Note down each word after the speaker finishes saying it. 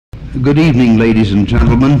Good evening, ladies and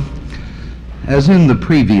gentlemen. As in the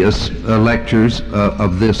previous lectures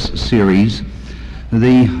of this series,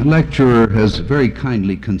 the lecturer has very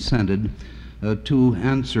kindly consented to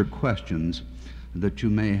answer questions that you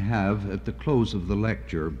may have at the close of the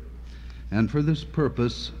lecture. And for this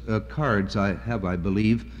purpose, cards have, I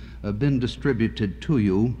believe, been distributed to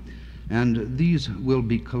you, and these will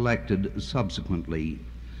be collected subsequently.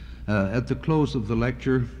 At the close of the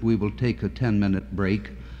lecture, we will take a 10-minute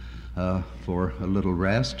break for a little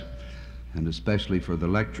rest, and especially for the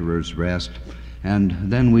lecturer's rest, and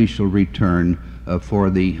then we shall return for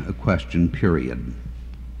the question period.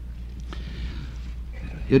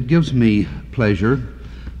 It gives me pleasure,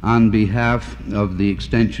 on behalf of the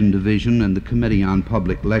Extension Division and the Committee on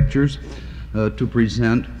Public Lectures, to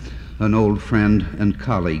present an old friend and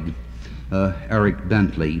colleague, Eric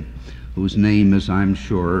Bentley, whose name is, I'm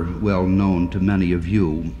sure, well known to many of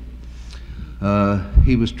you.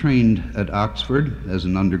 He was trained at Oxford as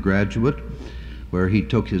an undergraduate, where he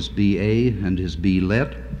took his B.A. and his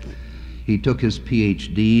B.Lit. He took his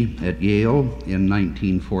Ph.D. at Yale in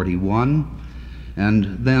 1941,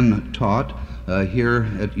 and then taught here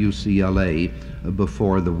at UCLA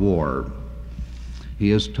before the war. He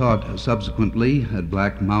has taught subsequently at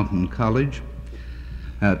Black Mountain College,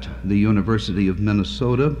 at the University of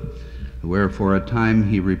Minnesota, where for a time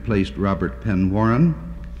he replaced Robert Penn Warren,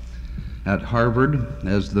 at Harvard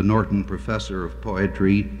as the Norton Professor of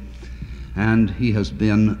Poetry, and he has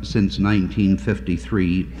been, since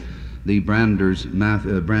 1953, the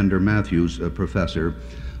Brander Matthews Professor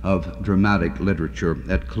of Dramatic Literature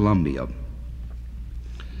at Columbia.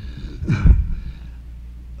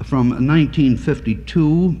 From 1952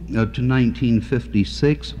 to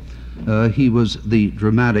 1956, he was the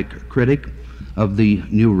dramatic critic of the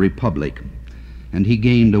New Republic, and he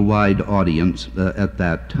gained a wide audience at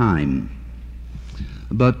that time.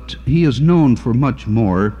 But he is known for much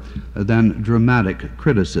more than dramatic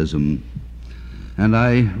criticism, and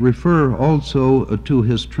I refer also to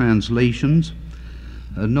his translations,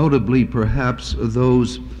 notably perhaps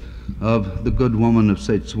those of The Good Woman of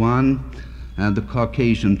Sichuan and The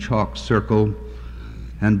Caucasian Chalk Circle,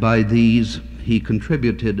 and by these he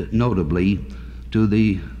contributed notably to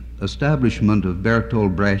the establishment of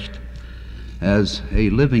Bertolt Brecht as a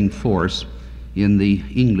living force in the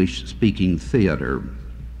English-speaking theater.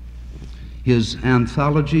 His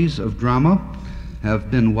anthologies of drama have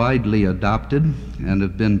been widely adopted and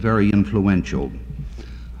have been very influential.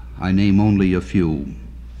 I name only a few.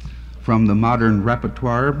 From the modern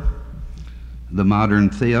repertoire, the modern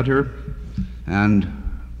theater, and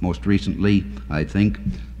most recently, I think,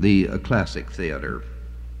 the classic theater.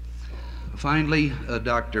 Finally,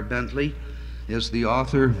 Dr. Bentley is the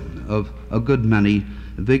author of a good many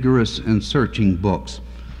vigorous and searching books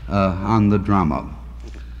on the drama,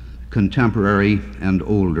 contemporary and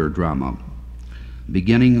older drama,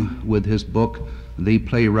 beginning with his book, The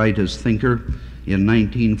Playwright as Thinker, in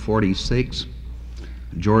 1946,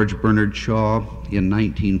 George Bernard Shaw in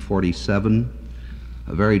 1947,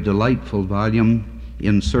 a very delightful volume,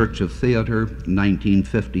 In Search of Theater,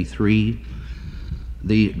 1953,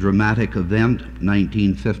 The Dramatic Event,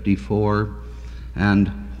 1954, and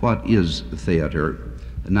What is Theater,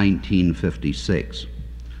 1956.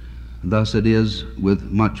 Thus it is with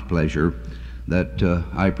much pleasure that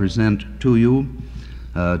I present to you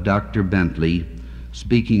Dr. Bentley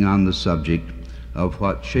speaking on the subject of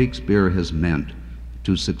what Shakespeare has meant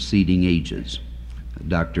to succeeding ages.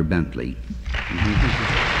 Dr. Bentley.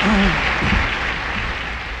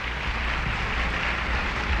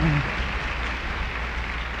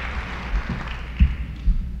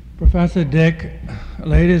 Professor Dick,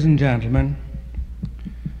 ladies and gentlemen,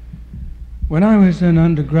 when I was an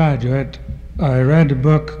undergraduate, I read a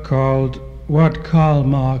book called What Karl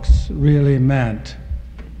Marx Really Meant.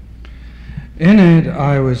 In it,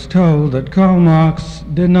 I was told that Karl Marx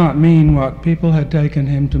did not mean what people had taken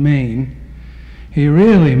him to mean. He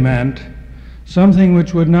really meant something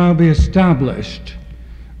which would now be established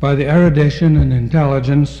by the erudition and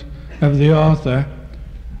intelligence of the author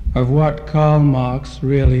of What Karl Marx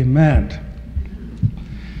Really Meant.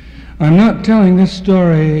 I'm not telling this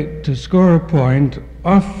story to score a point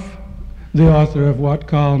off the author of What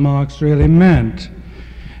Karl Marx Really Meant.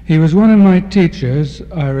 He was one of my teachers.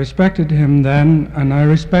 I respected him then, and I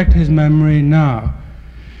respect his memory now.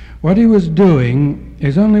 What he was doing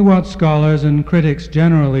is only what scholars and critics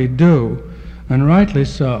generally do, and rightly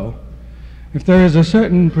so. If there is a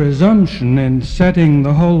certain presumption in setting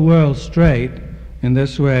the whole world straight in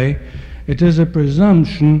this way, it is a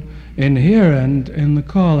presumption inherent in the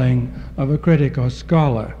calling of a critic or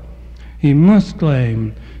scholar. He must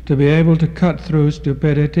claim to to be able to cut through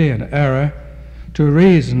stupidity and error to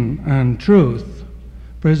reason and truth,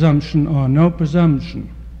 presumption or no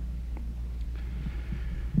presumption.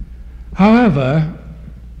 However,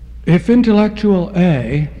 if intellectual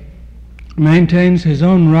A maintains his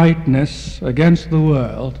own rightness against the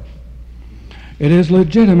world, it is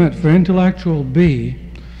legitimate for intellectual B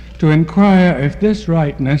to inquire if this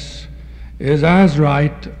rightness is as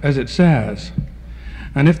right as it says,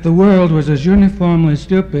 and if the world was as uniformly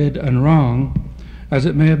stupid and wrong as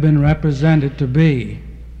it may have been represented to be.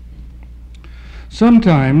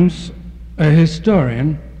 Sometimes a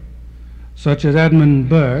historian, such as Edmund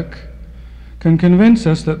Burke, can convince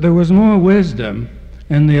us that there was more wisdom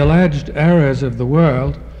in the alleged errors of the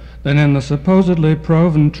world than in the supposedly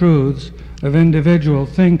proven truths of individual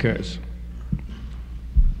thinkers.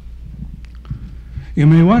 You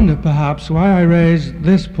may wonder, perhaps, why I raise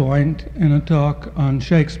this point in a talk on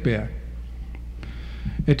Shakespeare.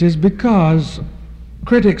 It is because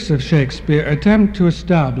critics of Shakespeare attempt to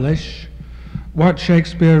establish what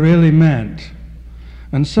Shakespeare really meant,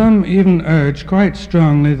 and some even urge quite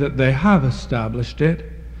strongly that they have established it,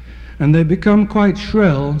 and they become quite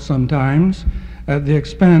shrill sometimes at the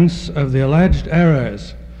expense of the alleged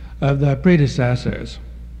errors of their predecessors.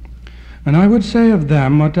 And I would say of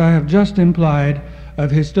them what I have just implied of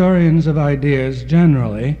historians of ideas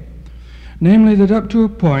generally, namely that up to a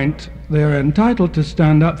point they are entitled to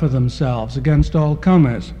stand up for themselves against all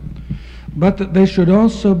comers, but that they should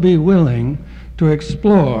also be willing to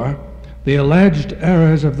explore the alleged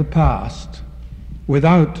errors of the past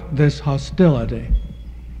without this hostility.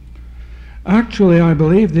 Actually, I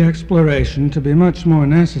believe the exploration to be much more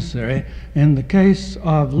necessary in the case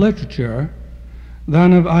of literature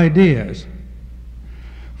than of ideas.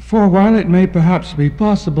 For while it may perhaps be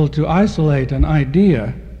possible to isolate an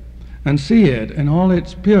idea and see it in all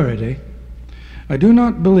its purity, I do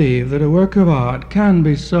not believe that a work of art can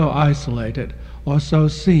be so isolated or so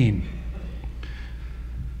seen.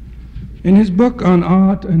 In his book on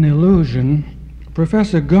Art and Illusion,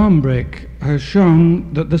 Professor Gombrich has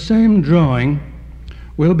shown that the same drawing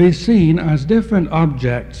will be seen as different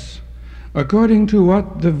objects according to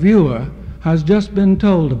what the viewer has just been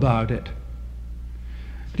told about it.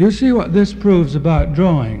 Do you see what this proves about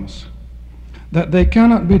drawings? That they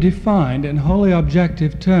cannot be defined in wholly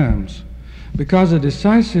objective terms, because a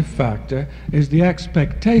decisive factor is the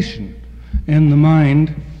expectation in the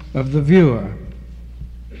mind of the viewer.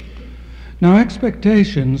 Now,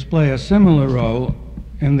 expectations play a similar role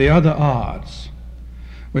in the other arts,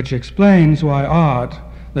 which explains why art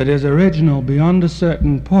that is original beyond a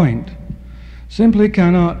certain point simply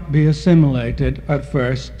cannot be assimilated at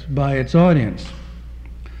first by its audience.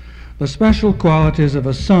 The special qualities of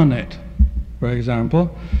a sonnet, for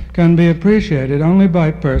example, can be appreciated only by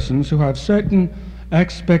persons who have certain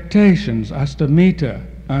expectations as to meter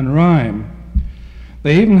and rhyme.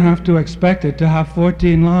 They even have to expect it to have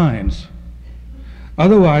 14 lines.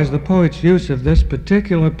 Otherwise, the poet's use of this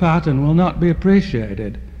particular pattern will not be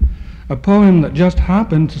appreciated. A poem that just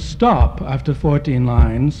happened to stop after 14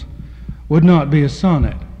 lines would not be a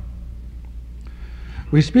sonnet.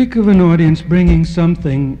 We speak of an audience bringing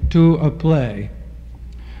something to a play,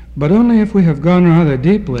 but only if we have gone rather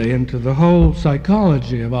deeply into the whole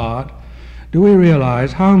psychology of art do we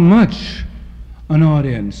realize how much an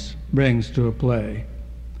audience brings to a play.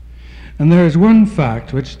 And there is one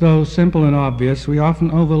fact which, though simple and obvious, we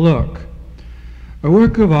often overlook. A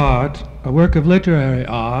work of art, a work of literary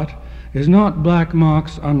art, is not black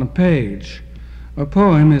marks on a page. A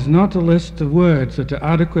poem is not a list of words that are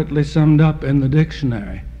adequately summed up in the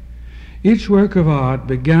dictionary. Each work of art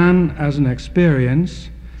began as an experience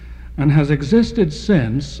and has existed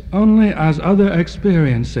since only as other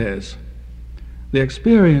experiences. The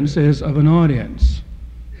experiences of an audience,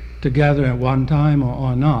 together at one time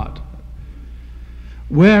or not.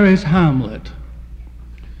 Where is Hamlet?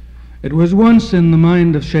 It was once in the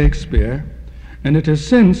mind of Shakespeare, and it has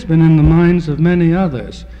since been in the minds of many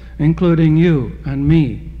others, including you and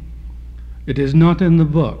me. It is not in the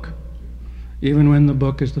book, even when the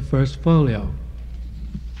book is the first folio.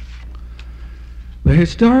 The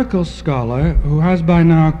historical scholar, who has by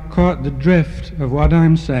now caught the drift of what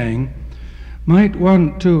I'm saying, might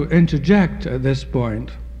want to interject at this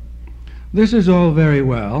point. This is all very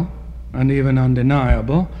well, and even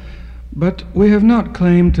undeniable, but we have not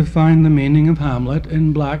claimed to find the meaning of Hamlet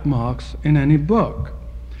in black marks in any book.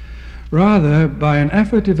 Rather, by an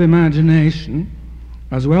effort of imagination,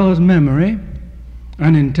 as well as memory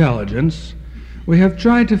and intelligence, we have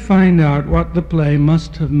tried to find out what the play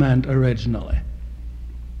must have meant originally.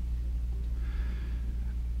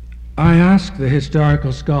 I ask the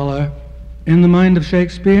historical scholar in the mind of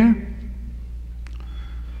Shakespeare?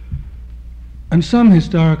 And some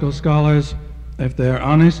historical scholars, if they're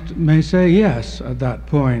honest, may say yes at that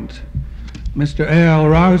point. Mr. A.L.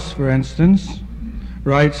 Rouse, for instance,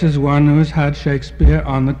 writes as one who has had Shakespeare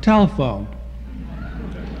on the telephone.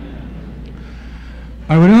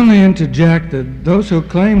 I would only interject that those who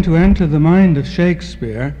claim to enter the mind of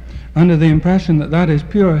Shakespeare under the impression that that is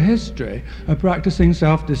pure history are practicing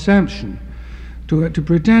self-deception. To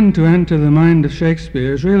pretend to enter the mind of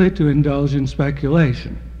Shakespeare is really to indulge in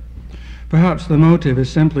speculation. Perhaps the motive is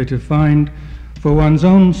simply to find, for one's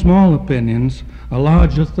own small opinions, a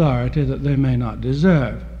large authority that they may not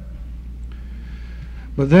deserve.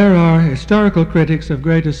 But there are historical critics of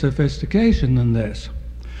greater sophistication than this,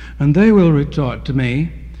 and they will retort to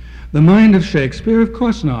me, the mind of Shakespeare, of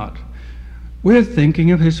course not. We're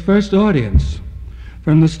thinking of his first audience.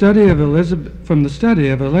 From the study of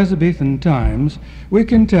Elizabethan times, we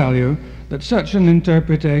can tell you that such an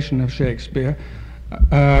interpretation of Shakespeare,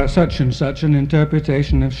 such and such an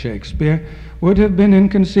interpretation of Shakespeare would have been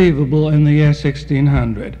inconceivable in the year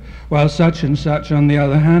 1600, while such and such, on the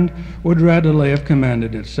other hand, would readily have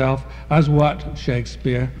commended itself as what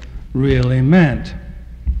Shakespeare really meant.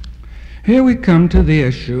 Here we come to the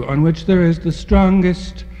issue on which there is the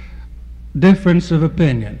strongest difference of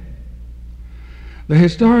opinion. The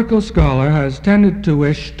historical scholar has tended to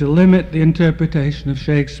wish to limit the interpretation of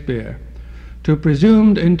Shakespeare to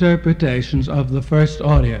presumed interpretations of the first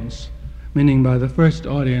audience, meaning by the first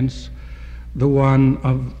audience the one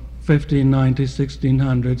of 1590,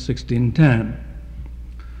 1600, 1610.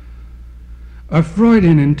 A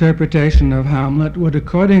Freudian interpretation of Hamlet would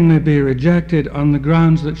accordingly be rejected on the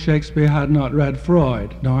grounds that Shakespeare had not read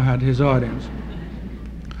Freud, nor had his audience.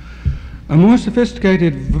 A more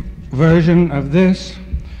sophisticated version of this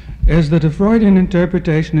is that a Freudian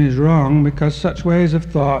interpretation is wrong because such ways of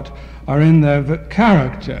thought are in their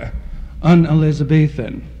character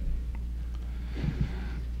un-Elizabethan.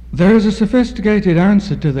 There is a sophisticated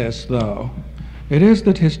answer to this, though. It is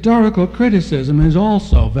that historical criticism is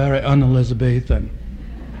also very un-Elizabethan,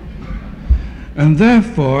 and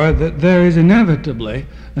therefore that there is inevitably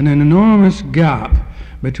an enormous gap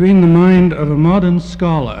between the mind of a modern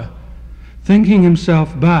scholar thinking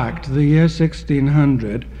himself back to the year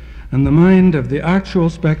 1600 and the mind of the actual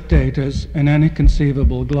spectators in any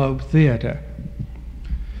conceivable globe theatre.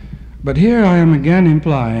 But here I am again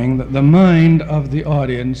implying that the mind of the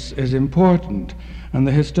audience is important, and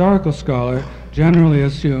the historical scholar generally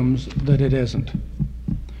assumes that it isn't.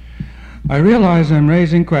 I realize I'm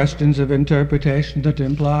raising questions of interpretation that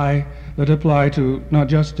apply to not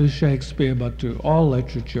just to Shakespeare, but to all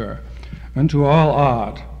literature and to all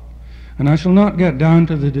art. And I shall not get down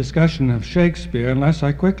to the discussion of Shakespeare unless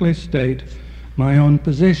I quickly state my own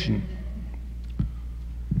position.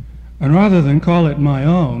 And rather than call it my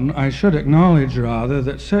own, I should acknowledge rather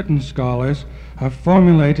that certain scholars have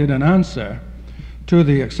formulated an answer to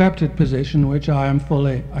the accepted position which I am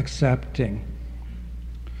fully accepting.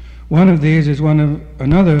 One of these is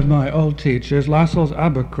another of my old teachers, Lascelles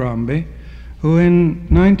Abercrombie, who in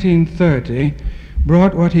 1930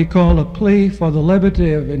 brought what he called a plea for the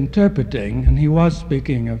liberty of interpreting, and he was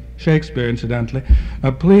speaking of Shakespeare incidentally,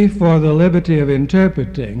 a plea for the liberty of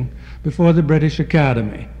interpreting before the British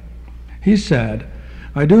Academy. He said,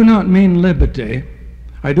 I do not mean liberty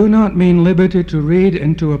to read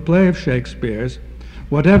into a play of Shakespeare's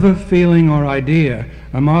whatever feeling or idea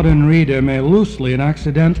a modern reader may loosely and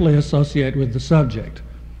accidentally associate with the subject.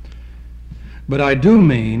 But I do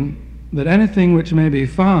mean that anything which may be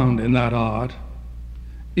found in that art,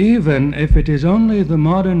 even if it is only the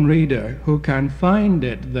modern reader who can find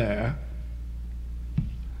it there,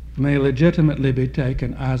 may legitimately be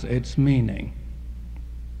taken as its meaning.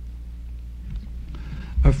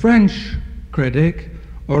 A French critic,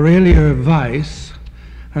 Aurélien Weiss,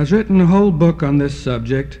 has written a whole book on this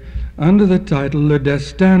subject under the title Le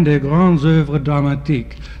Destin des Grandes Œuvres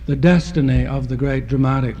Dramatiques, the destiny of the great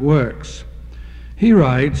dramatic works. He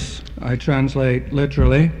writes, I translate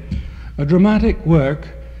literally, a dramatic work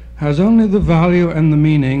has only the value and the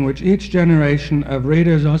meaning which each generation of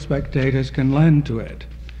readers or spectators can lend to it.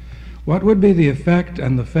 What would be the effect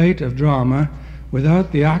and the fate of drama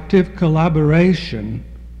without the active collaboration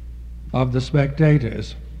of the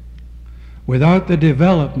spectators, without the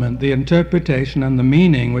development, the interpretation, and the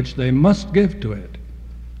meaning which they must give to it?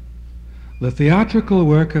 The theatrical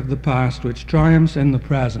work of the past which triumphs in the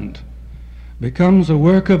present becomes a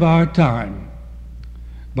work of our time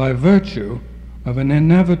by virtue of an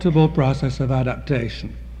inevitable process of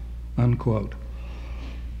adaptation, unquote.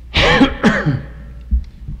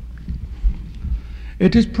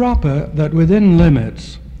 It is proper that within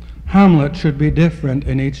limits, Hamlet should be different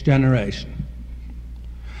in each generation.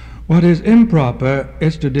 What is improper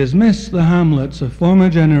is to dismiss the Hamlets of former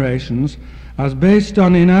generations as based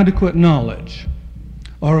on inadequate knowledge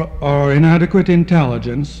or inadequate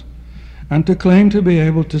intelligence, and to claim to be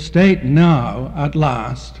able to state now, at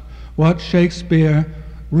last, what Shakespeare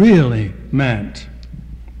really meant.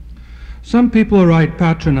 Some people write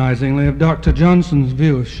patronizingly of Dr. Johnson's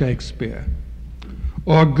view of Shakespeare,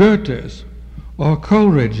 or Goethe's, or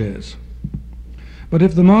Coleridge's. But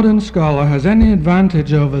if the modern scholar has any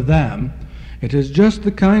advantage over them, it is just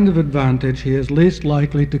the kind of advantage he is least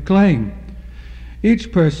likely to claim.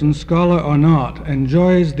 Each person, scholar or not,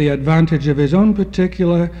 enjoys the advantage of his own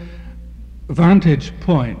particular vantage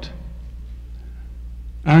point,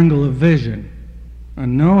 angle of vision,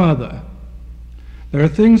 and no other. There are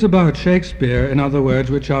things about Shakespeare, in other words,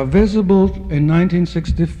 which are visible in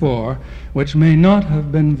 1964, which may not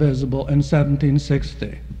have been visible in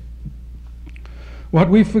 1760. What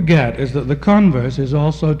we forget is that the converse is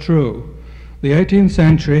also true. The 18th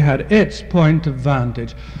century had its point of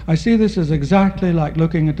vantage. I see this as exactly like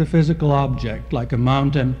looking at a physical object, like a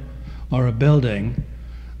mountain or a building,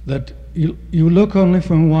 that you look only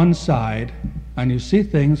from one side and you see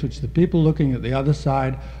things which the people looking at the other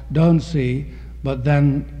side don't see, but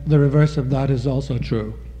then the reverse of that is also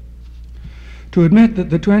true. To admit that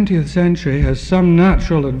the 20th century has some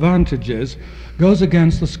natural advantages goes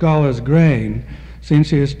against the scholar's grain, since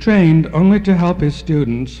he is trained only to help his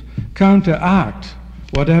students counteract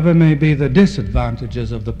whatever may be the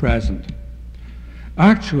disadvantages of the present.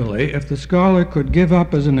 Actually, if the scholar could give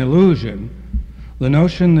up as an illusion the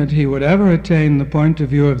notion that he would ever attain the point of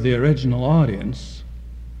view of the original audience,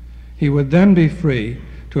 he would then be free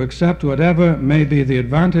to accept whatever may be the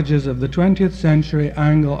advantages of the 20th century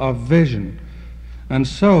angle of vision, and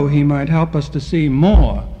so he might help us to see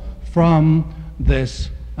more from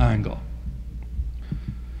this angle.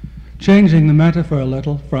 Changing the metaphor a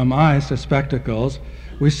little from eyes to spectacles,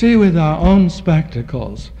 we see with our own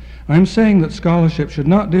spectacles. I'm saying that scholarship should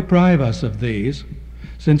not deprive us of these,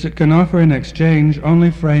 since it can offer in exchange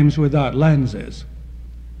only frames without lenses.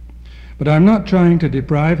 But I'm not trying to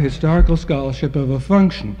deprive historical scholarship of a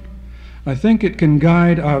function. I think it can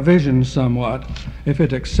guide our vision somewhat if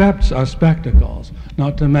it accepts our spectacles,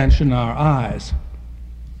 not to mention our eyes.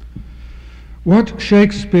 What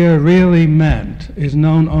Shakespeare really meant is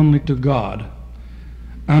known only to God,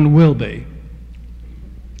 and will be.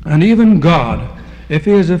 And even God, if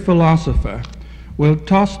he is a philosopher, will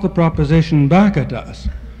toss the proposition back at us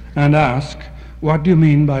and ask, what do you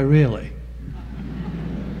mean by really?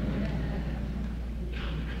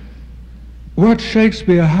 What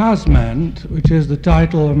Shakespeare has meant, which is the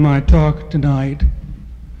title of my talk tonight,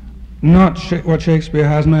 not what Shakespeare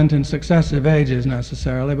has meant in successive ages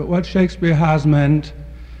necessarily, but what Shakespeare has meant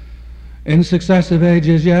in successive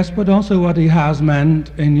ages, yes, but also what he has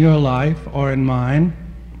meant in your life or in mine,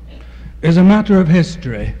 is a matter of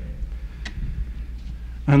history.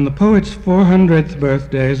 And the poet's 400th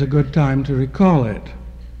birthday is a good time to recall it.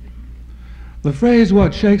 The phrase,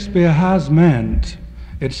 what Shakespeare has meant,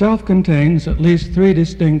 itself contains at least three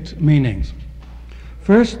distinct meanings.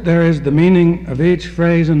 First, there is the meaning of each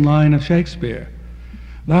phrase and line of Shakespeare,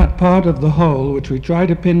 that part of the whole which we try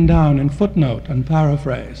to pin down in footnote and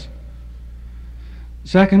paraphrase.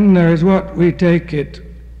 Second, there is what we take it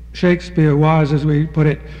Shakespeare was, as we put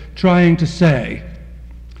it, trying to say,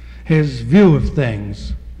 his view of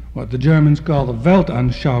things, what the Germans call the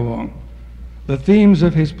Weltanschauung, the themes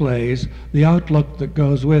of his plays, the outlook that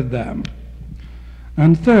goes with them.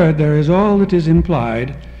 And third, there is all that is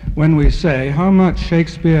implied when we say how much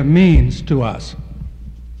Shakespeare means to us.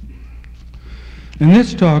 In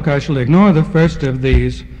this talk, I shall ignore the first of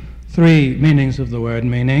these three meanings of the word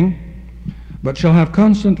meaning, but shall have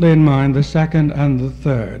constantly in mind the second and the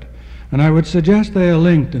third. And I would suggest they are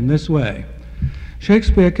linked in this way.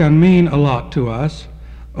 Shakespeare can mean a lot to us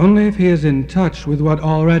only if he is in touch with what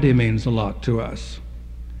already means a lot to us.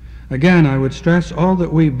 Again, I would stress all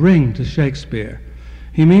that we bring to Shakespeare.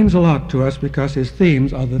 He means a lot to us because his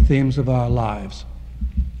themes are the themes of our lives.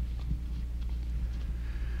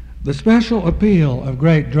 The special appeal of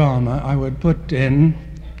great drama, I would put in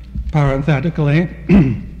parenthetically,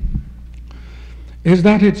 is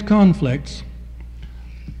that its conflicts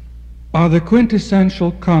are the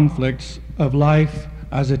quintessential conflicts of life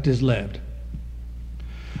as it is lived.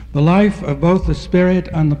 The life of both the spirit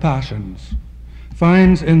and the passions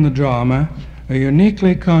finds in the drama a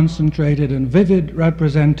uniquely concentrated and vivid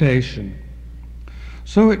representation.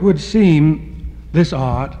 So it would seem, this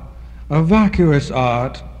art, a vacuous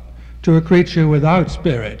art to a creature without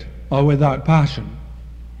spirit or without passion.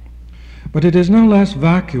 But it is no less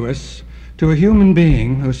vacuous to a human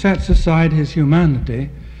being who sets aside his humanity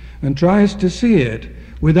and tries to see it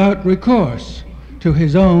without recourse to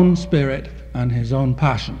his own spirit and his own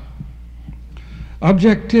passion.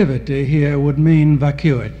 Objectivity here would mean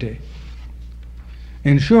vacuity.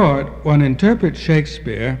 In short, one interprets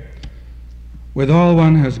Shakespeare with all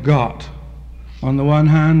one has got. On the one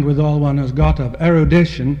hand, with all one has got of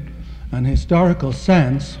erudition and historical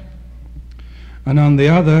sense, and on the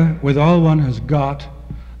other, with all one has got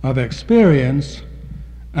of experience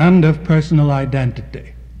and of personal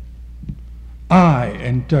identity. I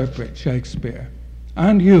interpret Shakespeare,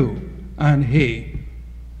 and you, and he,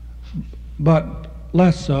 but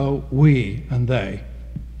less so we and they.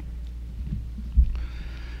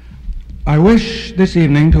 I wish this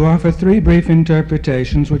evening to offer three brief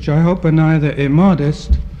interpretations which I hope are neither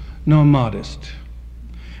immodest nor modest.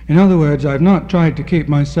 In other words, I have not tried to keep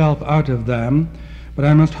myself out of them, but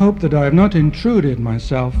I must hope that I have not intruded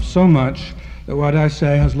myself so much that what I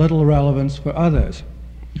say has little relevance for others.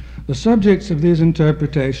 The subjects of these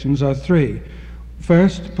interpretations are three.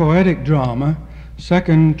 First, poetic drama,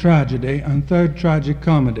 second, tragedy, and third, tragic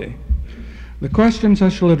comedy. The questions I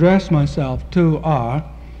shall address myself to are: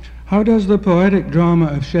 how does the poetic drama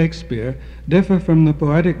of Shakespeare differ from the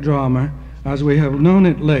poetic drama as we have known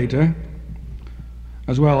it later,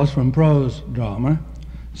 as well as from prose drama?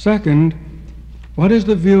 Second, what is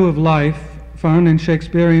the view of life found in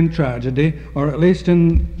Shakespearean tragedy, or at least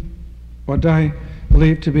in what I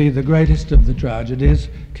believe to be the greatest of the tragedies,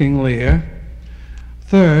 King Lear?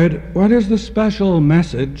 Third, what is the special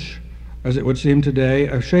message, as it would seem today,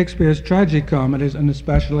 of Shakespeare's tragicomedies, and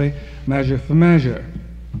especially Measure for Measure?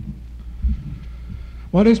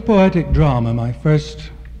 What is poetic drama, my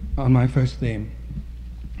first theme?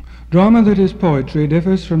 Drama that is poetry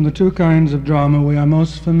differs from the two kinds of drama we are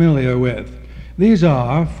most familiar with. These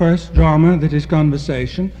are, first, drama that is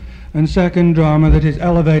conversation, and second, drama that is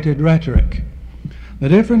elevated rhetoric. The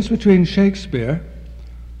difference between Shakespeare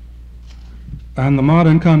and the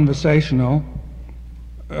modern conversational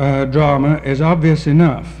drama is obvious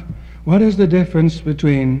enough. What is the difference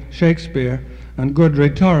between Shakespeare and good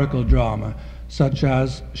rhetorical drama, such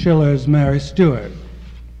as Schiller's Mary Stuart?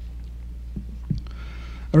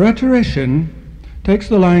 A rhetorician takes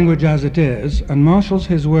the language as it is and marshals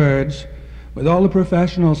his words with all the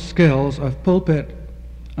professional skills of pulpit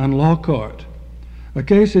and law court. A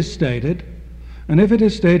case is stated, and if it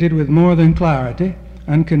is stated with more than clarity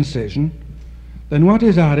and concision, then what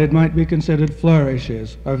is added might be considered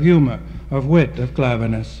flourishes of humor, of wit, of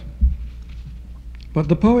cleverness. But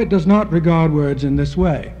the poet does not regard words in this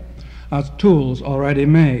way, as tools already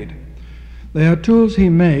made. They are tools he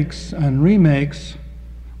makes and remakes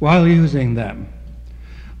while using them.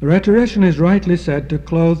 The rhetorician is rightly said to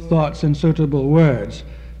clothe thoughts in suitable words,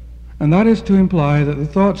 and that is to imply that the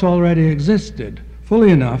thoughts already existed fully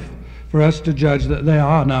enough for us to judge that they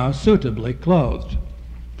are now suitably clothed.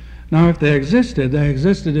 Now, if they existed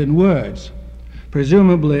in words,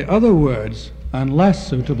 presumably other words and less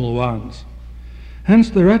suitable ones. Hence,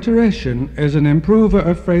 the rhetorician is an improver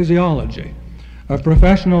of phraseology, a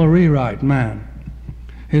professional rewrite man.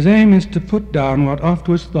 His aim is to put down what oft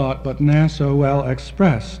was thought but ne'er so well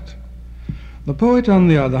expressed. The poet, on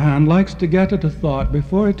the other hand, likes to get at a thought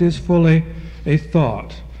before it is fully a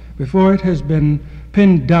thought, before it has been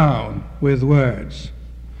pinned down with words.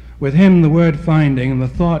 With him, the word finding and the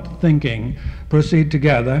thought thinking proceed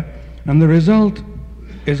together, and the result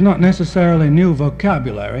is not necessarily new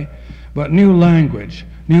vocabulary, but new language,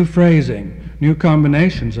 new phrasing, new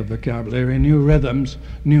combinations of vocabulary, new rhythms,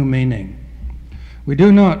 new meaning. We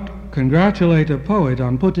do not congratulate a poet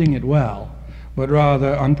on putting it well, but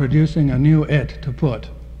rather on producing a new it to put.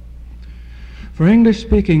 For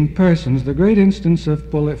English-speaking persons, the great instance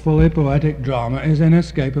of fully poetic drama is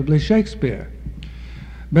inescapably Shakespeare.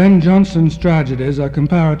 Ben Jonson's tragedies are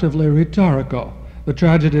comparatively rhetorical, the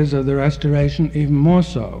tragedies of the Restoration even more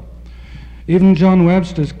so. Even John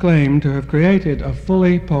Webster's claim to have created a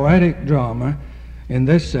fully poetic drama in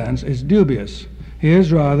this sense is dubious. He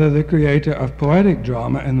is rather the creator of poetic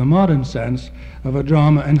drama in the modern sense of a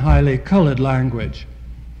drama in highly colored language.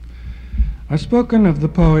 I've spoken of the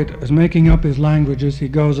poet as making up his language as he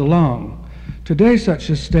goes along. Today, such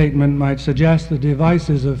a statement might suggest the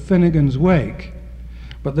devices of Finnegan's Wake,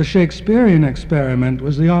 but the Shakespearean experiment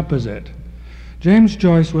was the opposite. James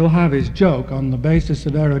Joyce will have his joke on the basis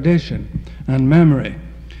of erudition and memory.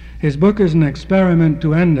 His book is an experiment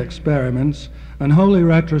to end experiments and wholly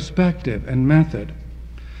retrospective in method.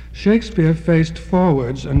 Shakespeare faced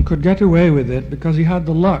forwards and could get away with it because he had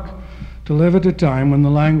the luck to live at a time when the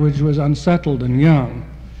language was unsettled and young.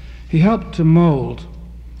 He helped to mold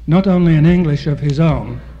not only an English of his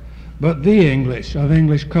own, but the English of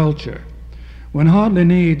English culture. One hardly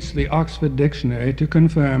needs the Oxford Dictionary to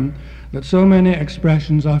confirm that so many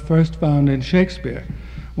expressions are first found in Shakespeare.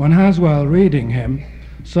 One has, while reading him,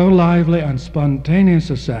 so lively and spontaneous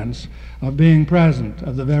a sense of being present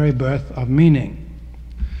at the very birth of meaning.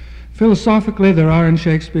 Philosophically, there are in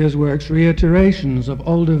Shakespeare's works reiterations of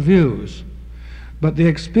older views, but the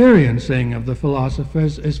experiencing of the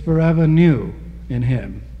philosophers is forever new in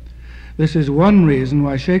him. This is one reason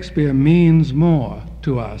why Shakespeare means more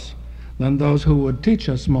to us than those who would teach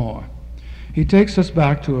us more. He takes us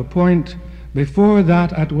back to a point before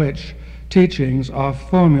that at which teachings are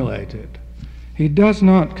formulated. He does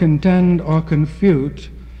not contend or confute.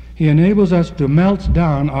 He enables us to melt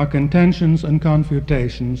down our contentions and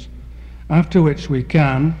confutations, after which we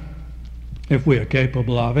can, if we are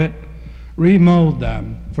capable of it, remold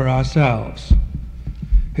them for ourselves.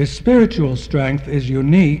 His spiritual strength is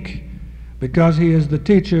unique because he is the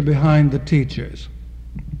teacher behind the teachers.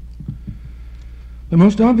 The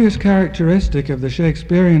most obvious characteristic of the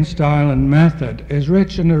Shakespearean style and method is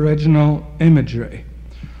rich and original imagery.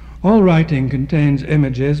 All writing contains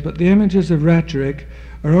images, but the images of rhetoric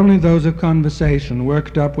are only those of conversation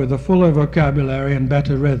worked up with a fuller vocabulary and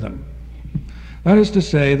better rhythm. That is to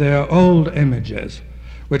say, they are old images,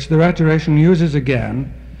 which the rhetorician uses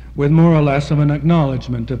again with more or less of an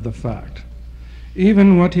acknowledgement of the fact.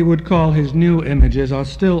 Even what he would call his new images are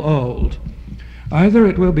still old. Either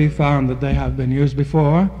it will be found that they have been used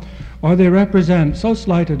before, or they represent so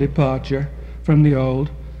slight a departure from the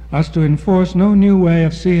old as to enforce no new way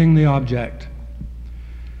of seeing the object.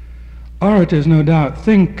 Orators, no doubt,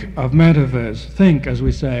 think of metaphors, think, as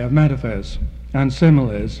we say, of metaphors and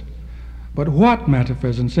similes, but what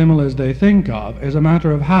metaphors and similes they think of is a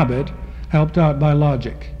matter of habit helped out by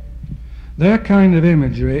logic. Their kind of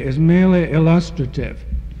imagery is merely illustrative,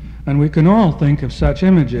 and we can all think of such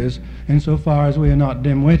images insofar as we are not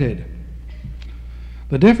dim-witted.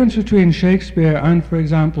 The difference between Shakespeare and, for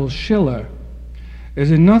example, Schiller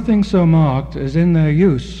is in nothing so marked as in their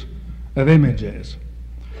use of images.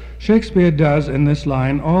 Shakespeare does in this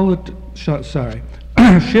line all that,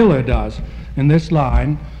 Schiller does in this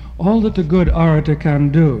line all that a good orator can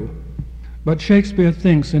do, but Shakespeare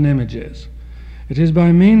thinks in images. It is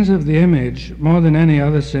by means of the image, more than any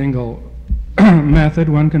other single method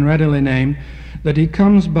one can readily name, that he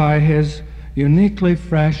comes by his uniquely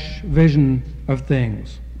fresh vision of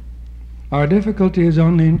things. Our difficulty is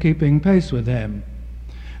only in keeping pace with him.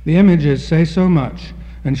 The images say so much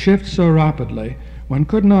and shift so rapidly, one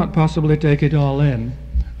could not possibly take it all in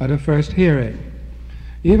at a first hearing.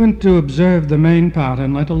 Even to observe the main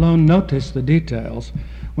pattern, let alone notice the details,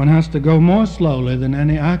 one has to go more slowly than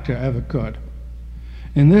any actor ever could.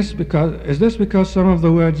 Is this because some of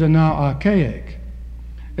the words are now archaic?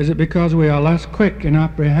 Is it because we are less quick in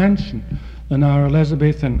apprehension than our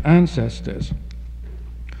Elizabethan ancestors?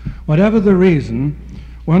 Whatever the reason,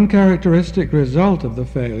 one characteristic result of the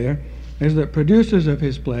failure is that producers of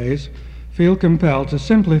his plays feel compelled to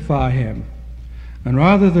simplify him, and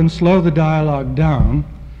rather than slow the dialogue down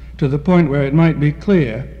to the point where it might be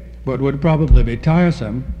clear, but would probably be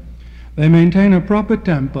tiresome, they maintain a proper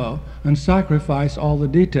tempo and sacrifice all the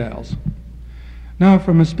details. Now,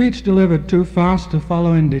 from a speech delivered too fast to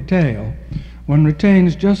follow in detail, one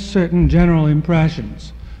retains just certain general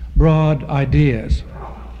impressions, broad ideas.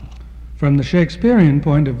 From the Shakespearean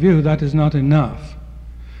point of view, that is not enough.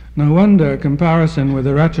 No wonder comparison with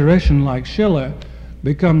a rhetorician like Schiller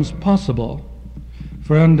becomes possible,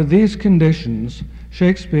 for under these conditions,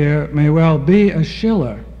 Shakespeare may well be a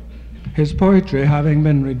Schiller, his poetry having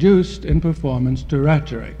been reduced in performance to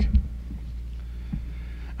rhetoric.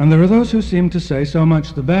 And there are those who seem to say so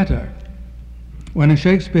much the better. When a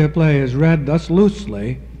Shakespeare play is read thus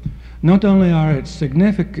loosely, not only are its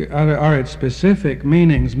specific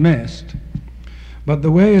meanings missed, but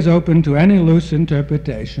the way is open to any loose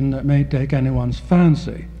interpretation that may take anyone's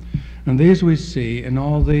fancy. And these we see in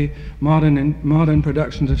all the modern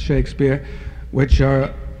productions of Shakespeare, which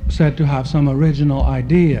are said to have some original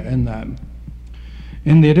idea in them.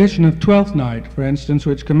 In the edition of Twelfth Night, for instance,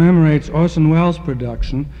 which commemorates Orson Welles'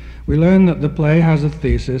 production, we learn that the play has a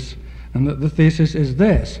thesis, and that the thesis is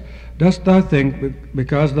this: dost thou think,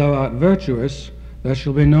 because thou art virtuous, there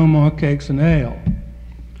shall be no more cakes and ale?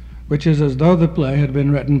 Which is as though the play had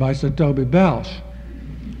been written by Sir Toby Belch.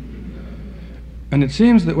 And it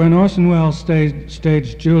seems that when Orson Welles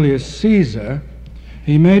staged Julius Caesar,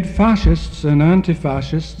 he made fascists and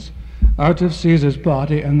anti-fascists out of Caesar's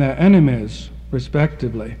party and their enemies,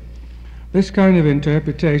 respectively. This kind of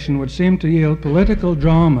interpretation would seem to yield political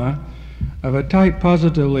drama of a type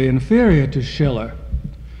positively inferior to Schiller,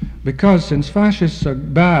 because since fascists are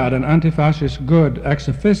bad and anti-fascists good ex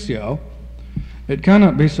officio, it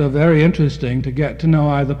cannot be so very interesting to get to know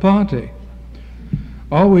either party.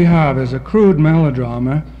 All we have is a crude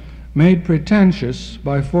melodrama made pretentious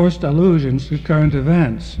by forced allusions to current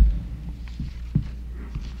events.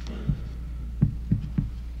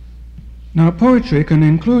 Now, poetry can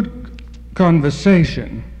include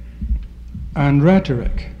conversation and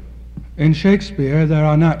rhetoric. In Shakespeare, there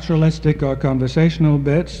are naturalistic or conversational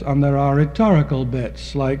bits, and there are rhetorical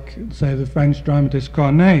bits, like, say, the French dramatist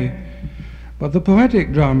Corneille. But the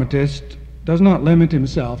poetic dramatist does not limit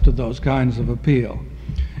himself to those kinds of appeal.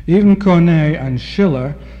 Even Corneille and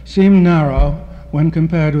Schiller seem narrow when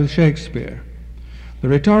compared with Shakespeare. The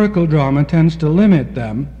rhetorical drama tends to limit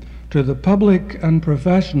them to the public and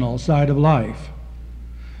professional side of life.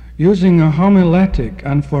 Using a homiletic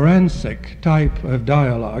and forensic type of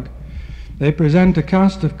dialogue, they present a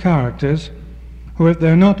cast of characters who, if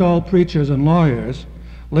they're not all preachers and lawyers,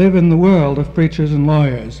 live in the world of preachers and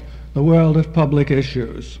lawyers, the world of public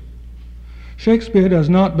issues. Shakespeare does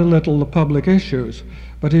not belittle the public issues,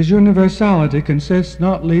 but his universality consists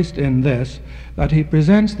not least in this, that he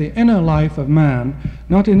presents the inner life of man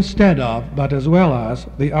not instead of, but as well as,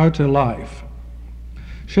 the outer life.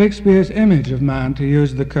 Shakespeare's image of man, to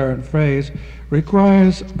use the current phrase,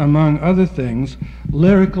 requires, among other things,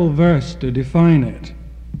 lyrical verse to define it.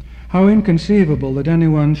 How inconceivable that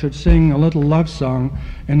anyone should sing a little love song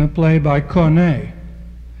in a play by Corneille.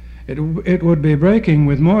 It would be breaking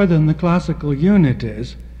with more than the classical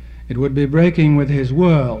unities. It would be breaking with his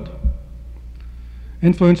world.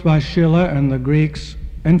 Influenced by Schiller and the Greeks,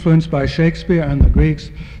 influenced by Shakespeare and the Greeks,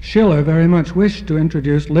 Schiller very much wished to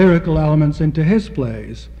introduce lyrical elements into his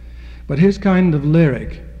plays, but his kind of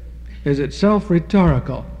lyric is itself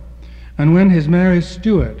rhetorical, and when his Mary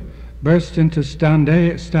Stuart bursts into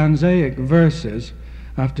stanzaic verses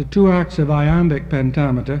after 2 acts of iambic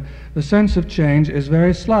pentameter, the sense of change is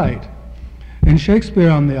very slight. In Shakespeare,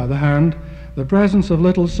 on the other hand, the presence of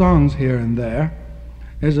little songs here and there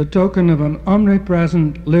is a token of an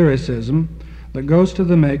omnipresent lyricism that goes to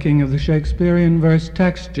the making of the Shakespearean verse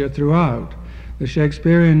texture throughout, the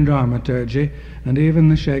Shakespearean dramaturgy, and even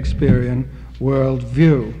the Shakespearean world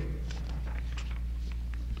view.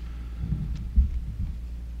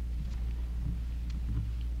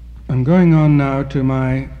 I'm going on now to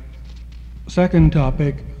my second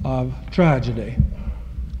topic of tragedy.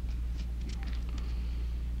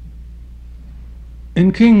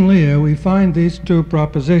 In King Lear, we find these 2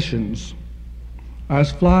 propositions.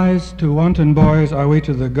 As flies to wanton boys are we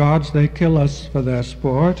to the gods, they kill us for their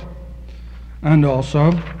sport. And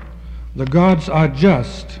also, the gods are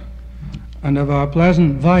just, and of our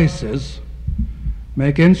pleasant vices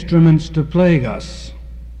make instruments to plague us.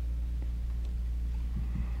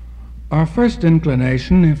 Our first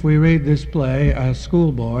inclination, if we read this play as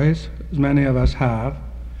schoolboys, as many of us have,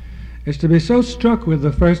 is to be so struck with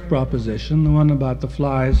the first proposition, the one about the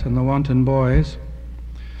flies and the wanton boys,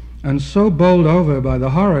 and so bowled over by the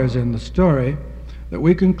horrors in the story, that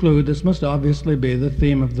we conclude this must obviously be the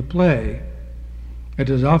theme of the play. It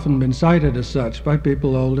has often been cited as such by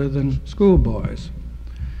people older than schoolboys.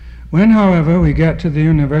 When, however, we get to the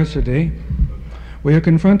university, we are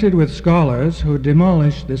confronted with scholars who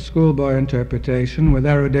demolish this schoolboy interpretation with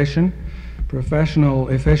erudition, professional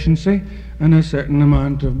efficiency, and a certain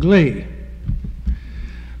amount of glee.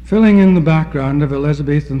 Filling in the background of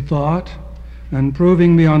Elizabethan thought and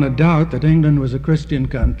proving beyond a doubt that England was a Christian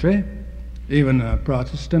country, even a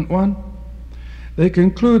Protestant one, they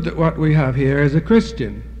conclude that what we have here is a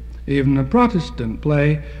Christian, even a Protestant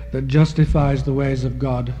play that justifies the ways of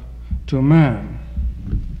God to man.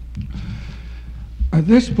 At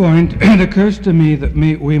this point, it occurs to me that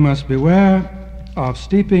we must beware of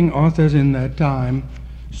steeping authors in their time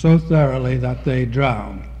so thoroughly that they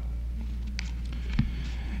drown.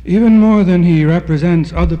 Even more than he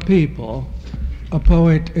represents other people, a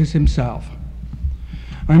poet is himself.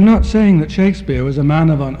 I'm not saying that Shakespeare was a man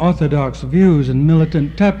of unorthodox views and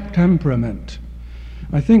militant temperament.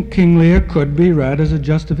 I think King Lear could be read as a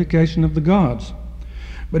justification of the gods.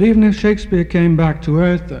 But even if Shakespeare came back to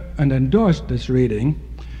earth and endorsed this reading,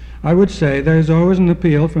 I would say there is always an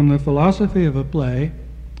appeal from the philosophy of a play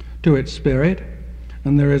to its spirit,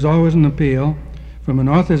 and there is always an appeal from an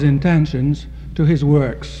author's intentions to his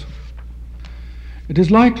works. It is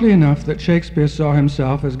likely enough that Shakespeare saw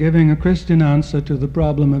himself as giving a Christian answer to the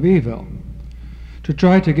problem of evil. To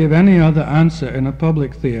try to give any other answer in a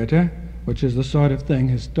public theatre, which is the sort of thing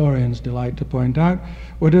historians delight to point out,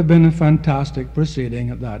 would have been a fantastic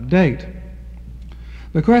proceeding at that date.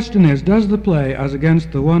 The question is, does the play, as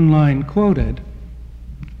against the one line quoted,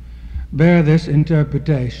 bear this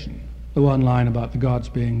interpretation? the one line about the gods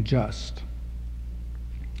being just?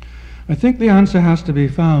 I think the answer has to be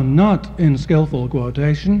found not in skillful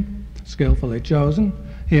quotation, skillfully chosen,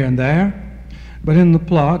 here and there, but in the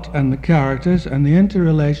plot and the characters and the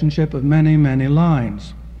interrelationship of many, many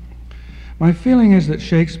lines. My feeling is that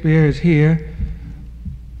Shakespeare is here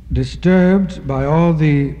disturbed by all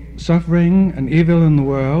the suffering and evil in the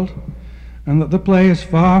world, and that the play is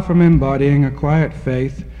far from embodying a quiet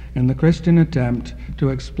faith in the Christian attempt to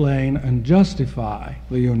explain and justify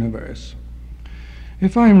the universe.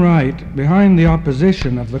 If I'm right, behind the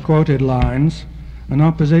opposition of the quoted lines, an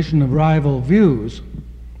opposition of rival views,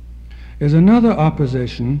 is another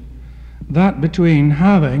opposition, that between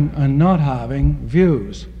having and not having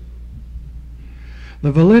views.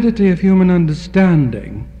 The validity of human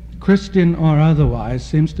understanding, Christian or otherwise,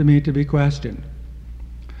 seems to me to be questioned.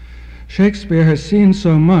 Shakespeare has seen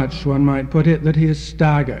so much, one might put it, that he is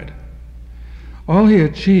staggered. All he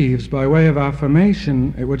achieves by way of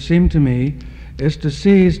affirmation, it would seem to me, is to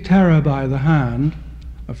seize terror by the hand,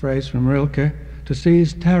 a phrase from Rilke, to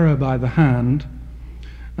seize terror by the hand,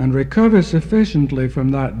 and recover sufficiently from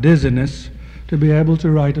that dizziness to be able to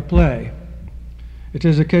write a play. It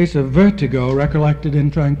is a case of vertigo recollected in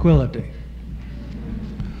tranquility.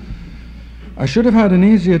 I should have had an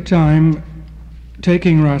easier time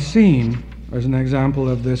taking Racine as an example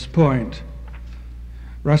of this point.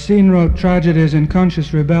 Racine wrote tragedies in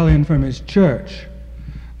conscious rebellion from his church.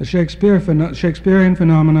 The Shakespearean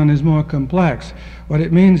phenomenon is more complex. What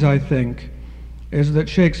it means, I think, is that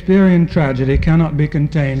Shakespearean tragedy cannot be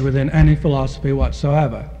contained within any philosophy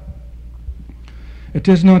whatsoever. It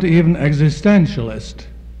is not even existentialist.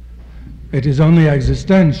 It is only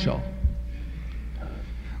existential.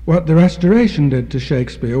 What the Restoration did to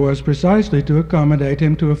Shakespeare was precisely to accommodate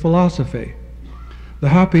him to a philosophy. The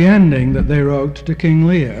happy ending that they wrote to King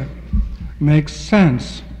Lear makes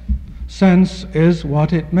sense. Sense is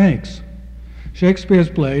what it makes. Shakespeare's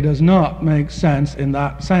play does not make sense in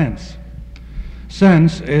that sense.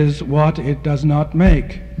 Sense is what it does not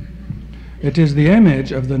make. It is the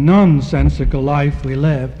image of the nonsensical life we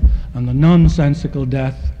live and the nonsensical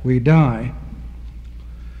death we die.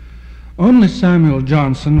 Only Samuel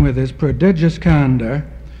Johnson, with his prodigious candor,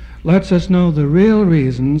 lets us know the real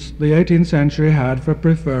reasons the 18th century had for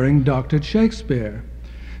preferring doctored Shakespeare.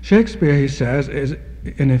 Shakespeare, he says,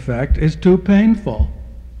 in effect, is too painful.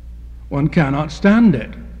 One cannot stand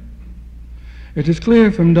it. It is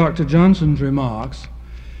clear from Dr. Johnson's remarks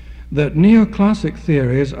that neoclassic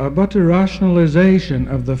theories are but a rationalization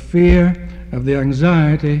of the fear, of the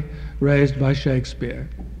anxiety raised by Shakespeare.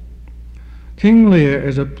 King Lear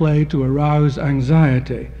is a play to arouse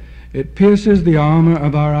anxiety. It pierces the armor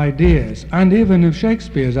of our ideas, and even of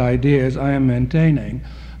Shakespeare's ideas, I am maintaining,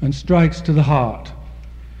 and strikes to the heart.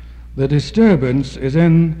 The disturbance is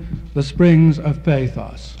in the springs of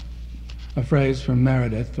pathos. A phrase from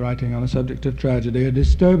Meredith, writing on the subject of tragedy, a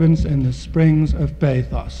disturbance in the springs of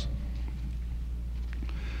pathos.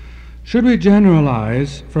 Should we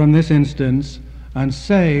generalize from this instance and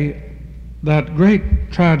say that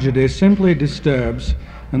great tragedy simply disturbs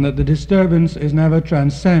and that the disturbance is never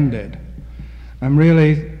transcended? I'm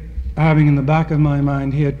really having in the back of my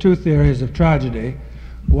mind here two theories of tragedy,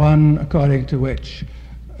 one according to which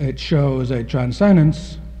it shows a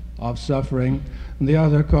transcendence of suffering, and the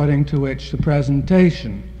other according to which the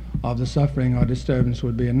presentation of the suffering or disturbance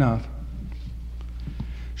would be enough.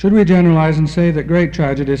 Should we generalize and say that great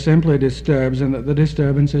tragedy simply disturbs and that the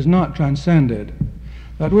disturbance is not transcended?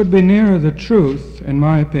 That would be nearer the truth, in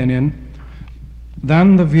my opinion,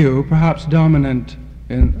 than the view, perhaps dominant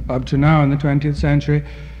up to now in the 20th century,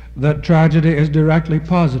 that tragedy is directly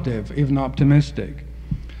positive, even optimistic.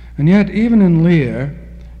 And yet, even in Lear,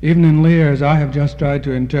 as I have just tried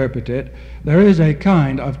to interpret it, there is a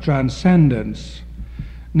kind of transcendence,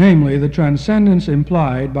 namely the transcendence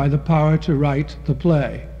implied by the power to write the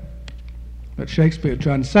play. That Shakespeare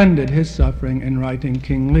transcended his suffering in writing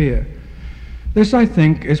King Lear. This, I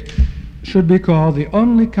think, should be called the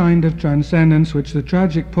only kind of transcendence which the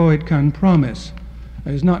tragic poet can promise.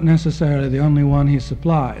 It is not necessarily the only one he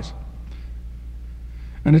supplies.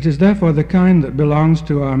 And it is therefore the kind that belongs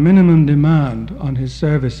to our minimum demand on his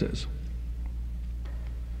services.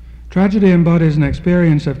 Tragedy embodies an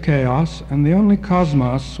experience of chaos, and the only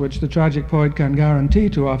cosmos which the tragic poet can guarantee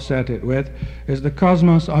to offset it with is the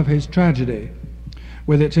cosmos of his tragedy,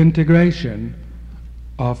 with its integration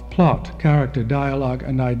of plot, character, dialogue,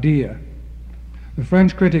 and idea. The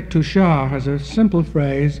French critic Touchard has a simple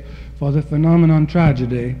phrase for the phenomenon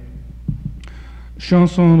tragedy.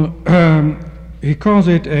 He calls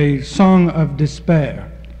it a song of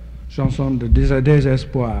despair, chanson de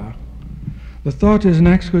désespoir. The thought is an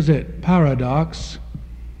exquisite paradox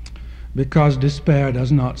because despair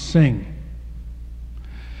does not sing.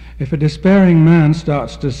 If a despairing man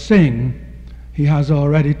starts to sing, he has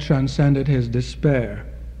already transcended his despair.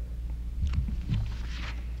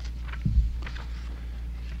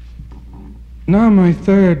 Now my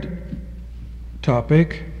third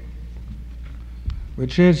topic,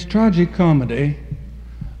 which is tragicomedy.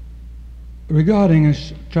 Regarding a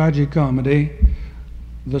tragicomedy,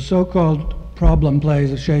 the so-called problem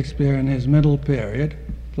plays of Shakespeare in his middle period,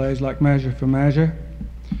 plays like Measure for Measure,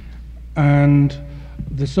 and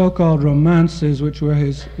the so-called romances, which were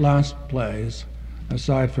his last plays,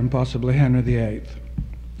 aside from possibly Henry VIII.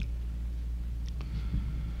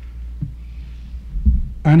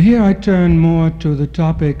 And here I turn more to the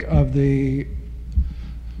topic of the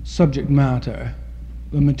subject matter,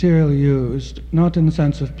 the material used, not in the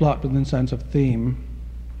sense of plot, but in the sense of theme.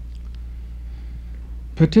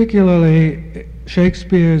 Particularly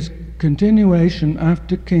Shakespeare's continuation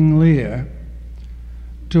after King Lear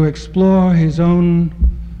to explore his own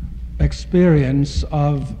experience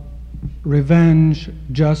of revenge,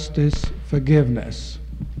 justice, forgiveness.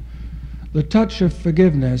 The touch of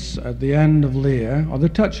forgiveness at the end of Lear, or the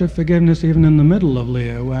touch of forgiveness even in the middle of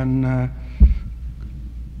Lear, when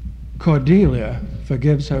Cordelia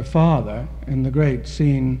forgives her father in the great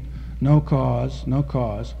scene, No Cause, No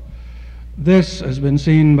Cause. This has been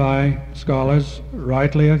seen by scholars,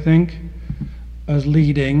 rightly I think, as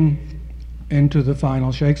leading into the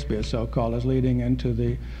final Shakespeare, so-called, as leading into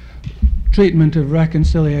the treatment of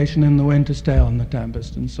reconciliation in The Winter's Tale and The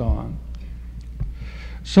Tempest and so on.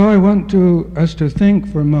 So I want us to think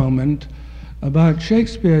for a moment about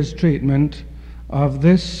Shakespeare's treatment of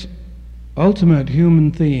this ultimate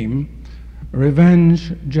human theme,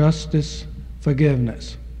 revenge, justice,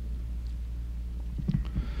 forgiveness.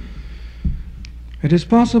 It is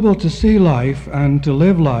possible to see life and to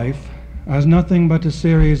live life as nothing but a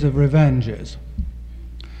series of revenges.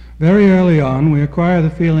 Very early on, we acquire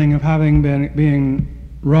the feeling of having been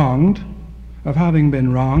wronged.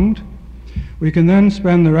 We can then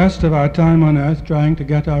spend the rest of our time on earth trying to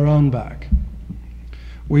get our own back.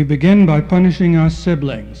 We begin by punishing our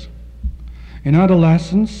siblings. In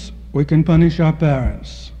adolescence, we can punish our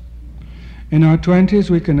parents. In our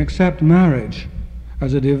 20s, we can accept marriage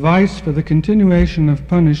as a device for the continuation of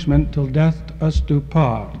punishment till death us do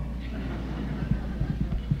part.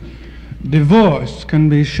 Divorce can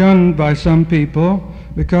be shunned by some people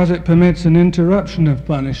because it permits an interruption of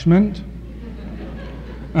punishment,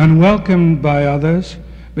 and welcomed by others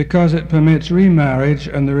because it permits remarriage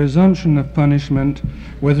and the resumption of punishment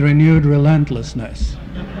with renewed relentlessness.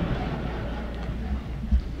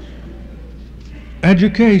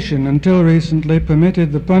 Education, until recently,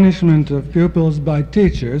 permitted the punishment of pupils by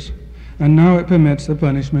teachers, and now it permits the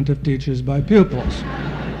punishment of teachers by pupils.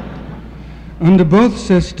 Under both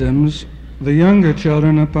systems, the younger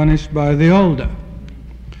children are punished by the older.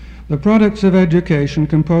 The products of education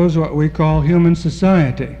compose what we call human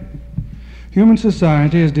society. Human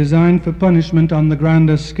society is designed for punishment on the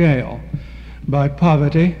grandest scale, by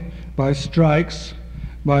poverty, by strikes,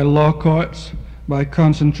 by law courts, by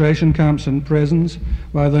concentration camps and prisons,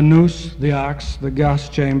 by the noose, the axe, the gas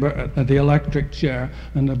chamber, the electric chair,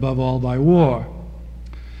 and above all by war.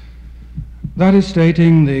 That is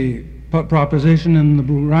stating the proposition in the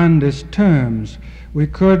grandest terms. We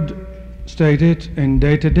could state it in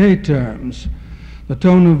day-to-day terms. The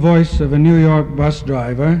tone of voice of a New York bus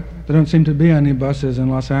driver, there don't seem to be any buses in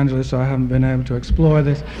Los Angeles, so I haven't been able to explore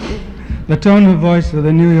this. The tone of voice of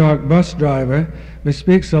the New York bus driver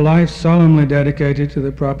bespeaks a life solemnly dedicated to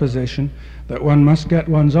the proposition that one must get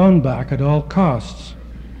one's own back at all costs,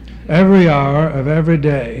 every hour of every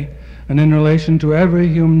day, and in relation to every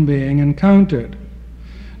human being encountered.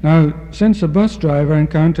 Now, since a bus driver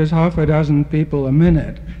encounters half a dozen people a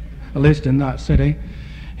minute, at least in that city,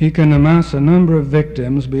 he can amass a number of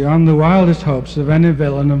victims beyond the wildest hopes of any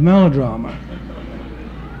villain of melodrama.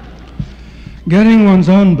 Getting one's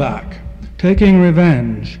own back, taking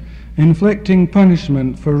revenge, inflicting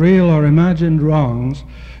punishment for real or imagined wrongs,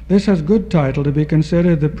 this has good title to be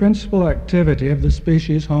considered the principal activity of the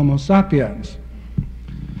species Homo sapiens.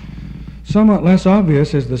 Somewhat less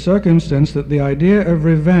obvious is the circumstance that the idea of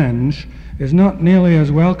revenge is not nearly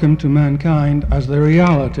as welcome to mankind as the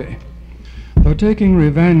reality. Though taking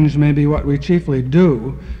revenge may be what we chiefly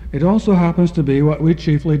do, it also happens to be what we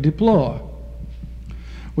chiefly deplore.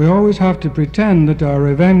 We always have to pretend that our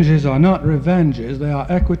revenges are not revenges, they are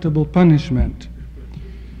equitable punishment.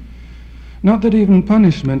 Not that even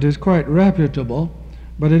punishment is quite reputable,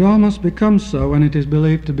 but it almost becomes so when it is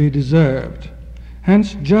believed to be deserved.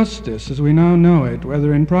 Hence justice, as we now know it,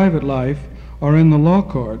 whether in private life or in the law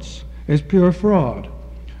courts is pure fraud,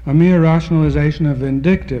 a mere rationalization of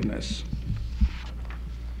vindictiveness.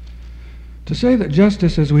 To say that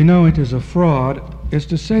justice as we know it is a fraud is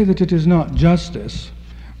to say that it is not justice,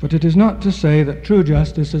 but it is not to say that true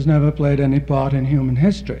justice has never played any part in human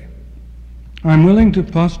history. I'm willing to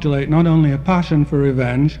postulate not only a passion for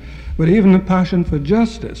revenge, but even a passion for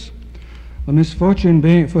justice. The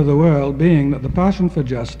misfortune for the world being that the passion for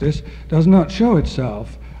justice does not show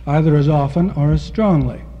itself either as often or as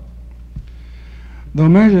strongly. Though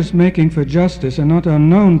measures making for justice are not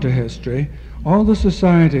unknown to history, all the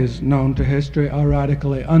societies known to history are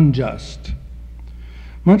radically unjust.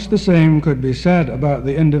 Much the same could be said about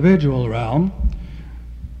the individual realm,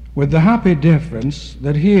 with the happy difference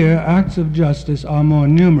that here acts of justice are more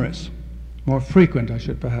numerous, more frequent, I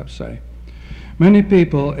should perhaps say. Many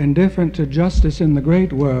people indifferent to justice in the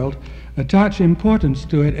great world attach importance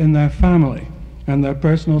to it in their family and their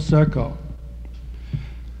personal circle.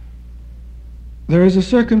 There is a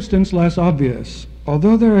circumstance less obvious.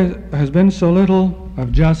 Although there has been so little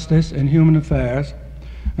of justice in human affairs,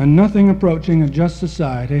 and nothing approaching a just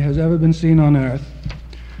society has ever been seen on earth,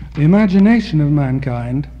 the imagination of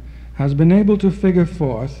mankind has been able to figure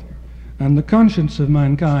forth, and the conscience of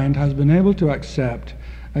mankind has been able to accept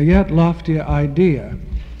a yet loftier idea.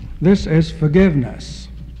 This is forgiveness.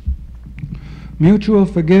 Mutual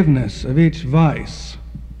forgiveness of each vice.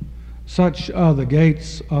 Such are the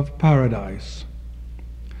gates of paradise.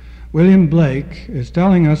 William Blake is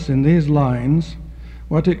telling us in these lines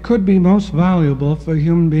what it could be most valuable for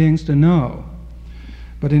human beings to know.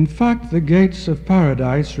 But in fact, the gates of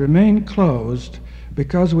paradise remain closed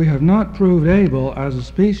because we have not proved able as a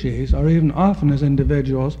species, or even often as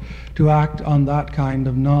individuals, to act on that kind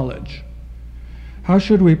of knowledge. How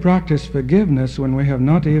should we practice forgiveness when we have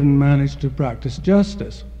not even managed to practice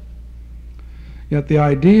justice? Yet the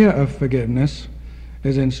idea of forgiveness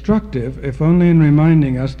is instructive, if only in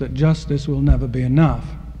reminding us that justice will never be enough.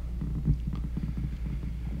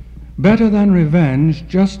 Better than revenge,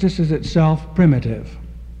 justice is itself primitive.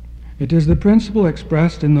 It is the principle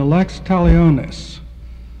expressed in the lex talionis,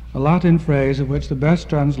 a Latin phrase of which the best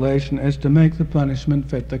translation is to make the punishment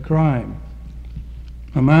fit the crime.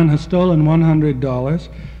 A man has stolen $100.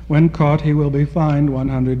 When caught, he will be fined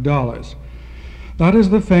 $100. That is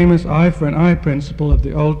the famous eye for an eye principle of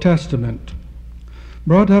the Old Testament.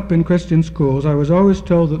 Brought up in Christian schools, I was always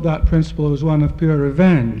told that that principle was one of pure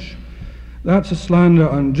revenge. That's a slander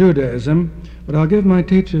on Judaism, but I'll give my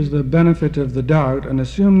teachers the benefit of the doubt and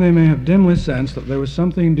assume they may have dimly sensed that there was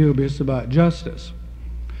something dubious about justice.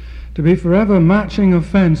 To be forever matching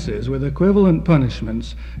offenses with equivalent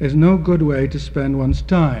punishments is no good way to spend one's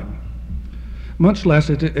time. Much less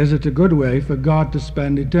is it a good way for God to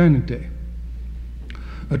spend eternity.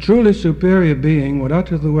 A truly superior being would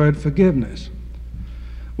utter the word forgiveness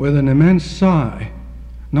with an immense sigh,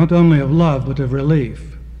 not only of love but of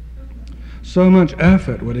relief. So much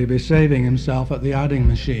effort would he be saving himself at the adding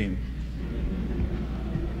machine.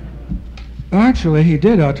 Actually, he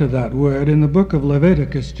did utter that word in the book of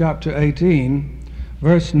Leviticus, chapter 18,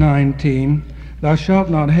 verse 19. Thou shalt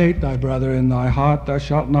not hate thy brother in thy heart, thou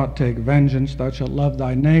shalt not take vengeance, thou shalt love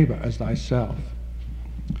thy neighbor as thyself.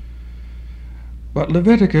 But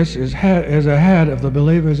Leviticus is ahead of the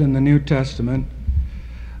believers in the New Testament,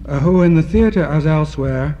 who in the theater as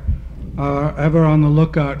elsewhere are ever on the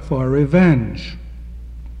lookout for revenge.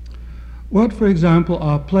 What, for example,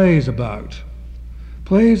 are plays about?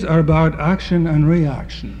 Plays are about action and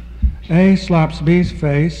reaction. A slaps B's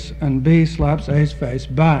face and B slaps A's face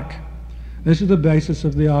back. This is the basis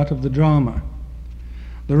of the art of the drama.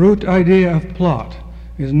 The root idea of plot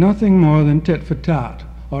is nothing more than tit for tat,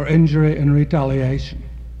 or injury and retaliation.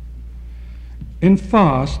 In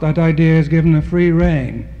farce, that idea is given a free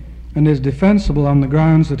rein and is defensible on the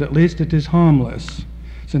grounds that at least it is harmless,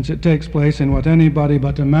 since it takes place in what anybody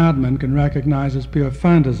but a madman can recognize as pure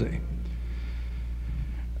fantasy.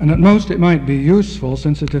 And at most it might be useful,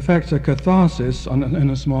 since it effects a catharsis in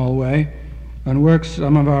a small way and works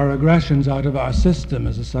some of our aggressions out of our system,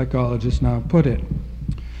 as the psychologists now put it.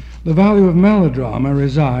 The value of melodrama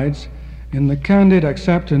resides in the candid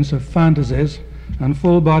acceptance of fantasies and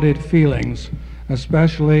full-bodied feelings,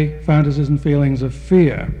 especially fantasies and feelings of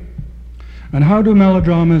fear. And how do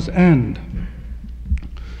melodramas end?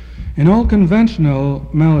 In all conventional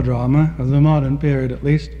melodrama, of the modern period at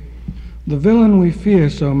least, the villain we fear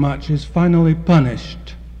so much is finally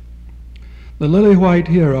punished. The lily-white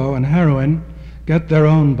hero and heroine get their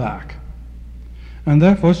own back, and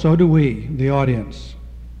therefore so do we, the audience.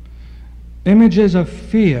 Images of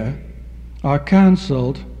fear are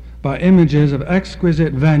cancelled by images of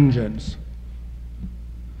exquisite vengeance.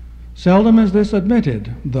 Seldom is this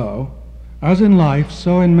admitted, though. As in life,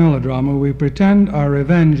 so in melodrama, we pretend our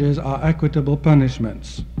revenges are equitable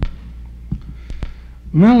punishments.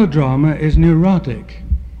 Melodrama is neurotic.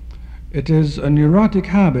 It is a neurotic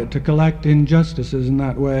habit to collect injustices in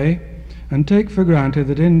that way and take for granted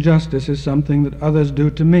that injustice is something that others do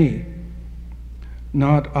to me,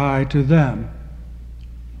 not I to them.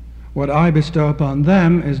 What I bestow upon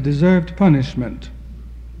them is deserved punishment.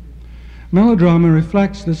 Melodrama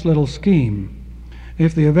reflects this little scheme.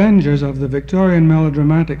 If the avengers of the Victorian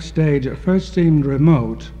melodramatic stage at first seemed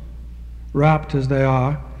remote, wrapped as they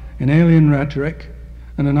are in alien rhetoric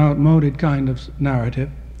and an outmoded kind of narrative,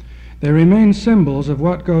 they remain symbols of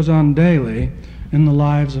what goes on daily in the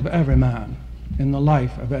lives of every man, in the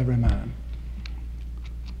life of every man.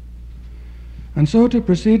 And so to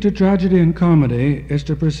proceed to tragedy and comedy is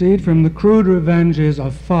to proceed from the crude revenges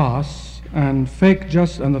of farce and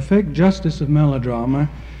the fake justice of melodrama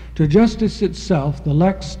to justice itself, the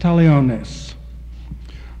lex talionis.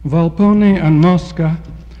 Volpone and Mosca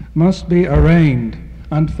must be arraigned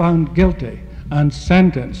and found guilty and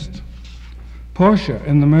sentenced. Portia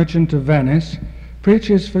in The Merchant of Venice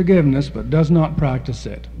preaches forgiveness but does not practice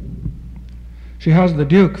it. She has the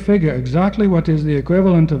Duke figure exactly what is the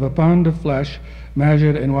equivalent of a pound of flesh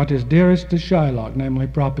measured in what is dearest to Shylock, namely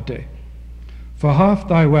property. For half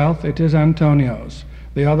thy wealth it is Antonio's,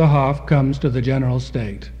 the other half comes to the general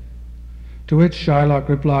state. To which Shylock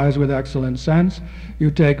replies with excellent sense, you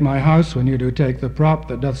take my house when you do take the prop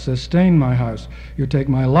that doth sustain my house. You take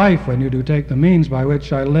my life when you do take the means by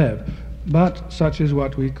which I live. But such is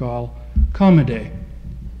what we call comedy.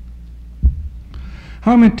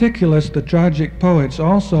 How meticulous the tragic poets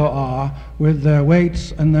also are with their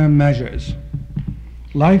weights and their measures.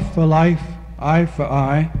 Life for life, eye for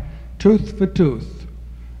eye, tooth for tooth,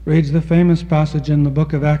 reads the famous passage in the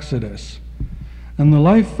book of Exodus. And the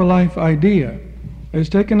life for life idea is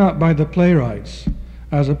taken up by the playwrights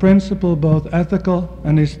as a principle both ethical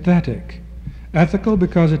and aesthetic. Ethical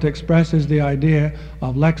because it expresses the idea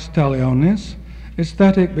of lex talionis,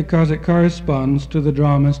 aesthetic because it corresponds to the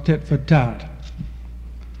drama's tit for tat.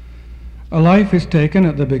 A life is taken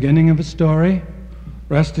at the beginning of a story,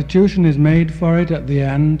 restitution is made for it at the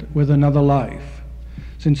end with another life.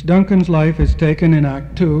 Since Duncan's life is taken in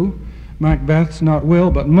Act 2, Macbeth's not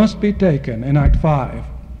will but must be taken in Act 5.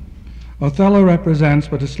 Othello represents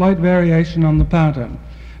but a slight variation on the pattern.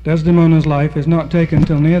 Desdemona's life is not taken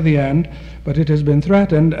till near the end, but it has been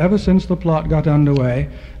threatened ever since the plot got underway,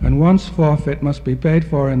 and once forfeit must be paid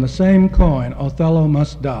for in the same coin, Othello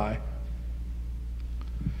must die.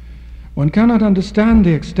 One cannot understand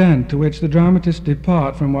the extent to which the dramatists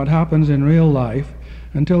depart from what happens in real life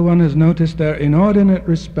until one has noticed their inordinate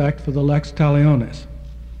respect for the lex talionis.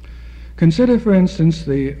 Consider, for instance,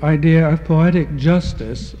 the idea of poetic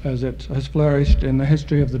justice as it has flourished in the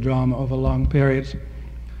history of the drama over long periods.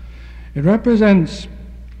 It represents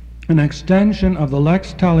an extension of the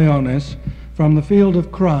lex talionis from the field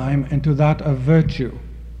of crime into that of virtue.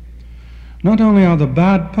 Not only are the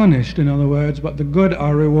bad punished, in other words, but the good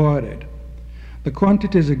are rewarded. The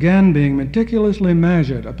quantities again being meticulously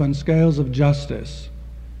measured upon scales of justice.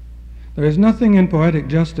 There is nothing in poetic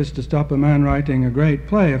justice to stop a man writing a great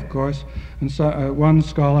play, of course, and so, one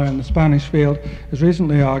scholar in the Spanish field has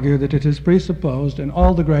recently argued that it is presupposed in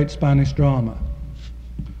all the great Spanish drama.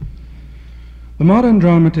 The modern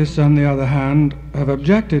dramatists, on the other hand, have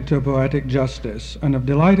objected to poetic justice and have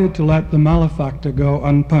delighted to let the malefactor go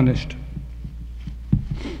unpunished.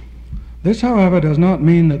 This, however, does not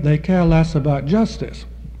mean that they care less about justice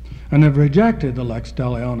and have rejected the lex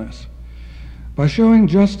talionis. By showing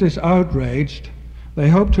justice outraged, they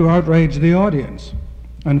hope to outrage the audience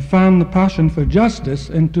and fan the passion for justice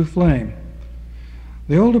into flame.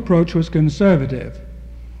 The old approach was conservative.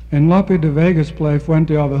 In Lope de Vega's play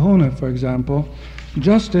Fuente Ovejuna, for example,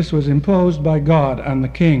 justice was imposed by God and the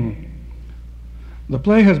king. The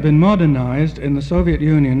play has been modernized in the Soviet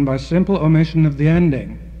Union by simple omission of the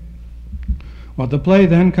ending. What the play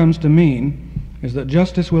then comes to mean is that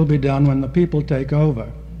justice will be done when the people take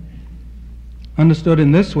over. Understood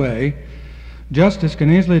in this way, justice can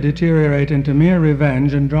easily deteriorate into mere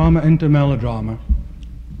revenge and drama into melodrama.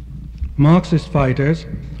 Marxist fighters,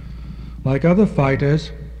 like other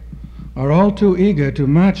fighters, are all too eager to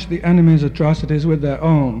match the enemy's atrocities with their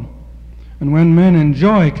own. And when men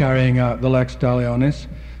enjoy carrying out the lex talionis,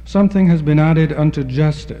 something has been added unto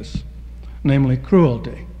justice, namely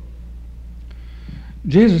cruelty.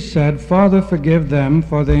 Jesus said, "Father, forgive them,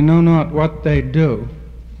 for they know not what they do."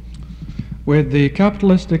 With the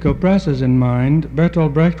capitalistic oppressors in mind,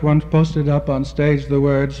 Bertolt Brecht once posted up on stage the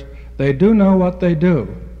words, "They do know what they do."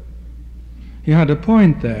 He had a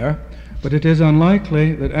point there, but it is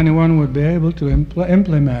unlikely that anyone would be able to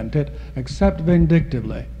implement it except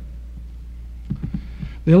vindictively.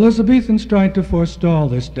 The Elizabethans tried to forestall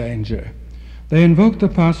this danger. They invoked the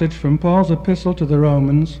passage from Paul's epistle to the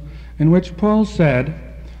Romans, in which Paul said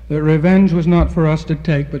that revenge was not for us to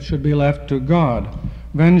take, but should be left to God.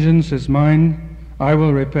 Vengeance is mine, I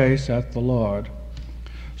will repay, saith the Lord.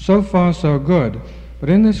 So far, so good. But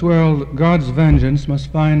in this world, God's vengeance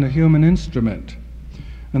must find a human instrument.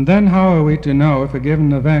 And then how are we to know if a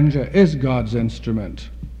given avenger is God's instrument?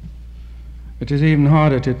 It is even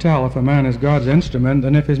harder to tell if a man is God's instrument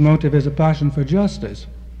than if his motive is a passion for justice.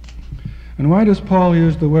 And why does Paul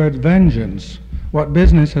use the word vengeance? What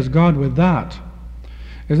business has God with that?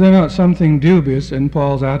 Is there not something dubious in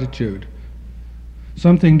Paul's attitude?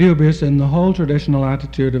 Something dubious in the whole traditional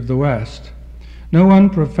attitude of the West? No one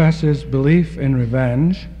professes belief in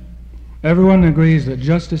revenge. Everyone agrees that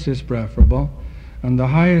justice is preferable, and the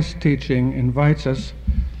highest teaching invites us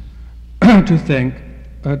to think,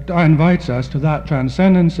 invites us to that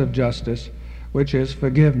transcendence of justice which is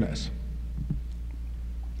forgiveness.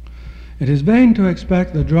 It is vain to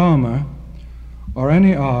expect the drama or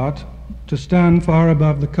any art to stand far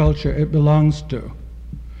above the culture it belongs to.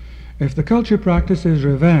 If the culture practices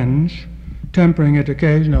revenge, tempering it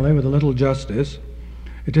occasionally with a little justice,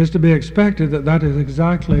 it is to be expected that that is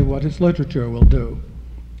exactly what its literature will do.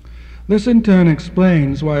 This in turn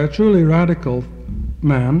explains why a truly radical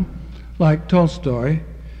man, like Tolstoy,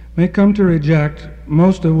 may come to reject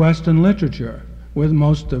most of Western literature with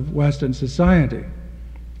most of Western society.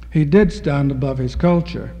 He did stand above his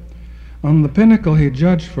culture. On the pinnacle he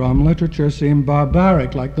judged from, literature seemed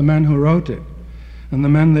barbaric, like the men who wrote it, and the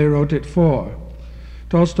men they wrote it for.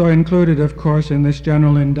 Tolstoy included, of course, in this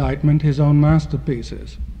general indictment his own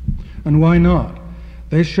masterpieces. And why not?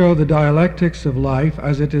 They show the dialectics of life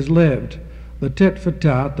as it is lived, the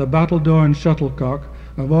tit-for-tat, the battledore and shuttlecock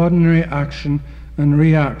of ordinary action and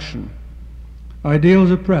reaction.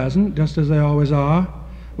 Ideals are present, just as they always are,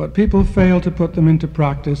 but people fail to put them into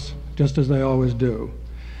practice, just as they always do.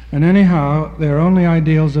 And anyhow, they are only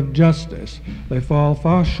ideals of justice. They fall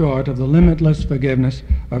far short of the limitless forgiveness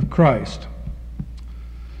of Christ.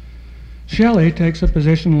 Shelley takes a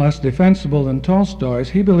position less defensible than Tolstoy's.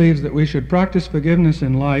 He believes that we should practice forgiveness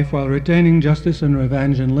in life while retaining justice and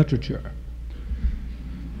revenge in literature.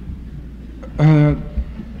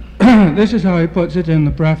 This is how he puts it in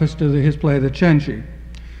the preface to his play The Cenci,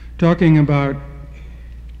 talking about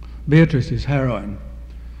Beatrice's heroine.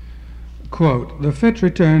 Quote, "The fit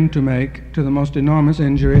return to make to the most enormous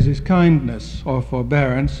injuries is kindness or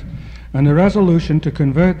forbearance, and a resolution to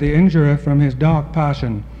convert the injurer from his dark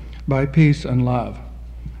passion by peace and love.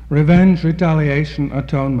 Revenge, retaliation,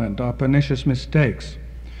 atonement are pernicious mistakes.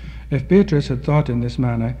 If Beatrice had thought in this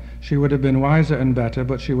manner, she would have been wiser and better,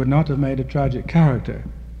 but she would not have made a tragic character.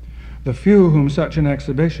 The few whom such an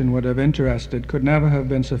exhibition would have interested could never have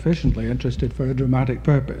been sufficiently interested for a dramatic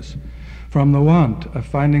purpose, from the want of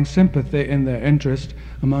finding sympathy in their interest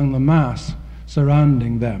among the mass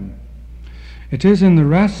surrounding them. It is in the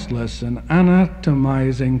restless and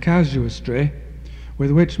anatomizing casuistry with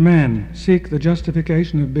which men seek the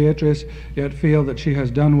justification of Beatrice, yet feel that she has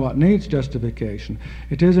done what needs justification.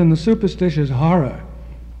 It is in the superstitious horror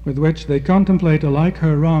with which they contemplate alike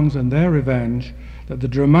her wrongs and their revenge that the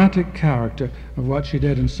dramatic character of what she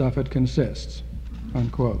did and suffered consists."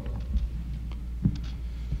 Unquote.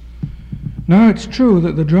 Now it's true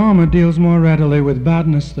that the drama deals more readily with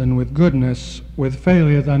badness than with goodness, with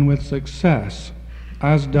failure than with success,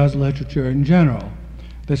 as does literature in general.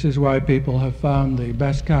 This is why people have found the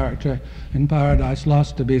best character in Paradise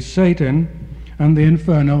Lost to be Satan, and the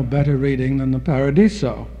Inferno better reading than the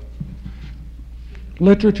Paradiso.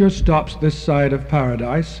 Literature stops this side of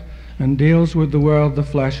paradise and deals with the world, the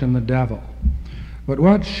flesh, and the devil. But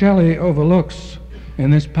what Shelley overlooks,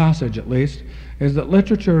 in this passage at least, is that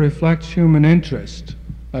literature reflects human interest,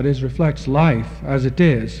 that is, reflects life as it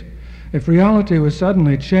is. If reality was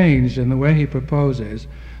suddenly changed in the way he proposes,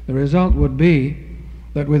 the result would be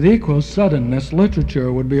that with equal suddenness,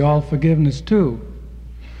 literature would be all forgiveness too.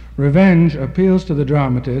 Revenge appeals to the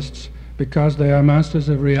dramatists because they are masters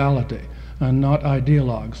of reality and not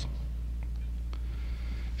ideologues.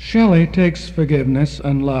 Shelley takes forgiveness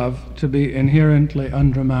and love to be inherently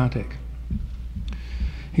undramatic.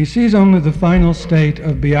 He sees only the final state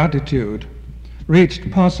of beatitude,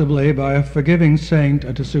 reached possibly by a forgiving saint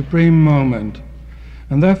at a supreme moment,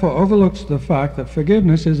 and therefore overlooks the fact that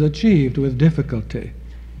forgiveness is achieved with difficulty,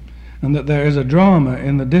 and that there is a drama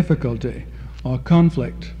in the difficulty or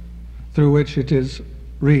conflict through which it is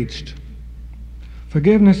reached.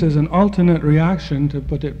 Forgiveness is an alternate reaction, to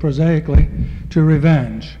put it prosaically, to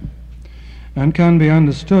revenge. and can be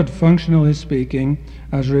understood, functionally speaking,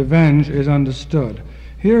 as revenge is understood.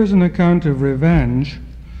 Here is an account of revenge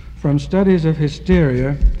from studies of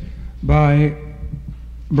hysteria by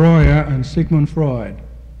Breuer and Sigmund Freud.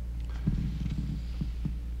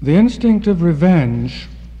 The instinct of revenge,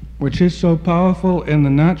 which is so powerful in the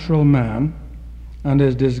natural man and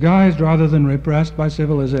is disguised rather than repressed by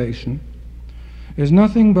civilization, is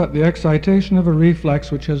nothing but the excitation of a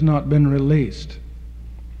reflex which has not been released.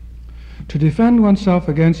 To defend oneself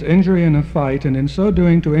against injury in a fight, and in so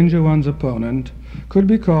doing to injure one's opponent, could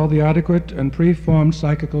be called the adequate and preformed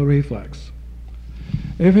psychical reflex.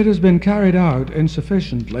 If it has been carried out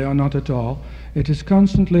insufficiently or not at all, it is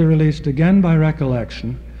constantly released again by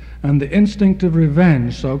recollection, and the instinct of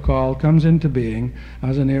revenge, so-called, comes into being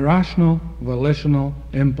as an irrational, volitional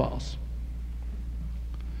impulse.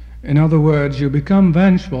 In other words, you become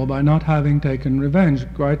vengeful by not having taken revenge.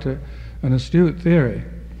 Quite an astute theory.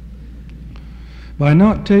 By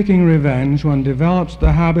not taking revenge, one develops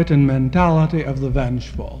the habit and mentality of the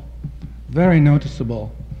vengeful. Very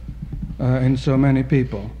noticeable in so many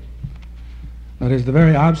people. That is, the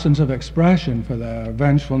very absence of expression for their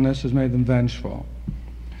vengefulness has made them vengeful.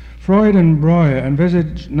 Freud and Breuer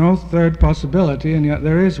envisage no third possibility, and yet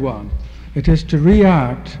there is one. It is to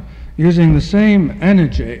react using the same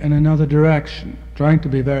energy in another direction, trying to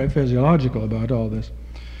be very physiological about all this.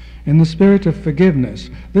 In the spirit of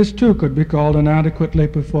forgiveness, this too could be called an adequately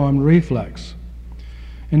performed reflex.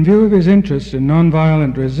 In view of his interest in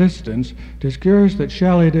nonviolent resistance, it is curious that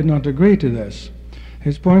Shelley did not agree to this.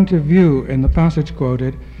 His point of view in the passage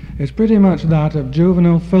quoted is pretty much that of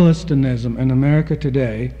juvenile Philistinism in America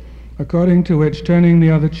today, according to which turning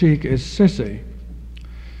the other cheek is sissy.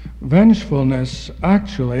 Vengefulness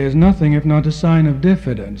actually is nothing if not a sign of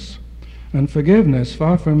diffidence. And forgiveness,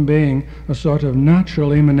 far from being a sort of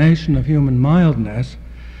natural emanation of human mildness,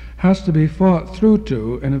 has to be fought through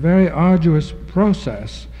to in a very arduous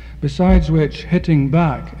process, besides which hitting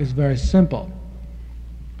back is very simple.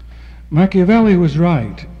 Machiavelli was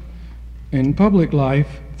right. In public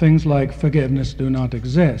life, things like forgiveness do not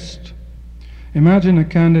exist. Imagine a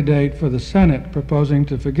candidate for the Senate proposing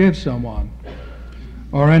to forgive someone,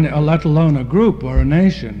 or let alone a group or a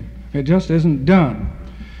nation. It just isn't done.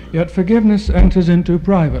 Yet forgiveness enters into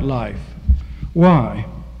private life. Why?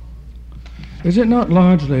 Is it not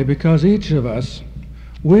largely because each of us,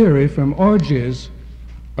 weary from orgies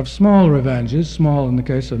of small revenges, small in the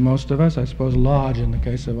case of most of us, I suppose large in the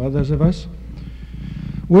case of others of us,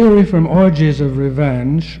 weary from orgies of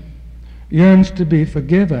revenge, yearns to be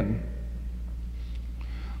forgiven?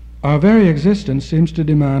 Our very existence seems to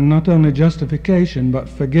demand not only justification but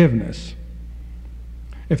forgiveness.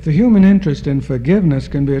 If the human interest in forgiveness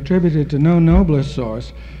can be attributed to no nobler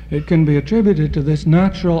source, it can be attributed to this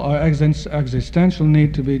natural or existential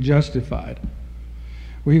need to be justified.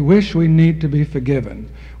 We wish we need to be forgiven.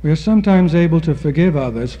 We are sometimes able to forgive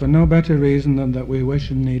others for no better reason than that we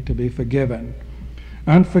wish and need to be forgiven.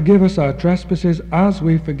 And forgive us our trespasses as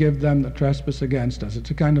we forgive them that trespass against us.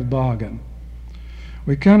 It's a kind of bargain.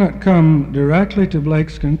 We cannot come directly to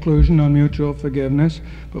Blake's conclusion on mutual forgiveness,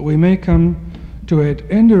 but we may come to it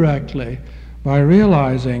indirectly by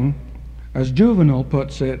realizing, as Juvenal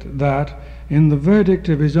puts it, that in the verdict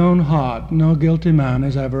of his own heart no guilty man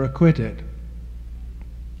is ever acquitted.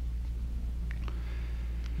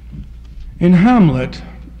 In Hamlet,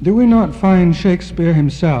 do we not find Shakespeare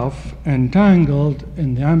himself entangled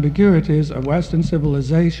in the ambiguities of Western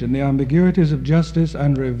civilization, the ambiguities of justice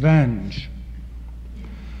and revenge?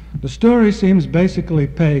 The story seems basically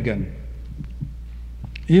pagan,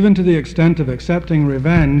 even to the extent of accepting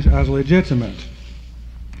revenge as legitimate.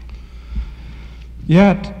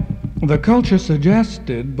 Yet, the culture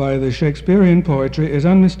suggested by the Shakespearean poetry is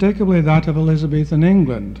unmistakably that of Elizabethan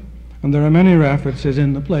England, and there are many references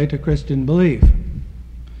in the play to Christian belief.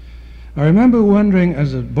 I remember wondering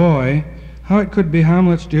as a boy how it could be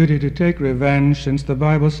Hamlet's duty to take revenge, since the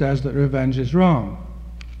Bible says that revenge is wrong.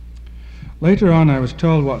 Later on I was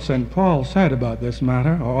told what St. Paul said about this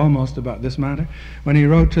matter, or almost about this matter, when he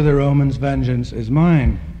wrote to the Romans, "Vengeance is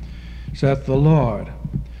mine, saith the Lord."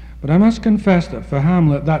 But I must confess that for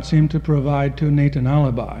Hamlet that seemed to provide too neat an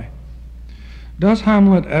alibi. Does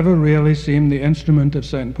Hamlet ever really seem the instrument of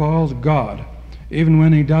St. Paul's God, even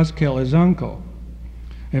when he does kill his uncle?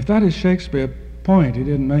 If that is Shakespeare's point, he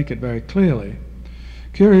didn't make it very clearly.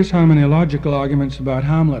 Curious how many logical arguments about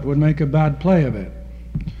Hamlet would make a bad play of it.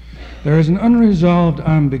 There is an unresolved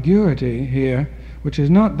ambiguity here, which is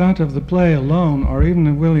not that of the play alone, or even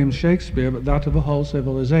of William Shakespeare, but that of a whole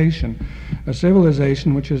civilization. A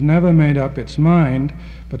civilization which has never made up its mind,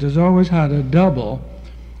 but has always had a double,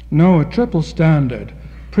 no, a triple standard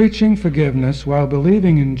preaching forgiveness while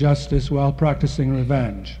believing in justice while practicing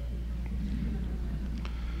revenge.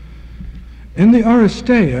 In the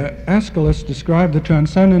Oresteia, Aeschylus described the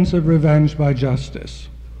transcendence of revenge by justice,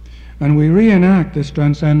 and we reenact this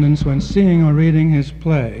transcendence when seeing or reading his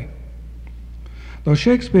play. Though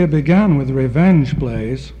Shakespeare began with revenge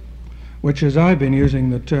plays, which, as I've been using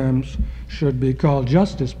the terms, should be called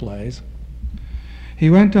justice plays, he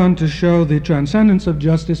went on to show the transcendence of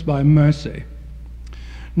justice by mercy.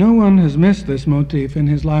 No one has missed this motif in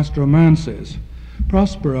his last romances.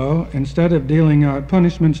 Prospero, instead of dealing out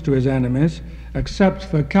punishments to his enemies, except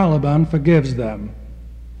for Caliban, forgives them.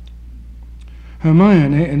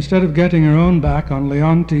 Hermione, instead of getting her own back on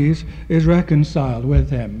Leontes, is reconciled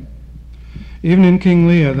with him. Even in King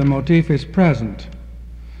Lear, the motif is present.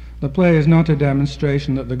 The play is not a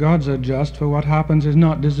demonstration that the gods are just, for what happens is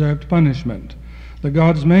not deserved punishment. The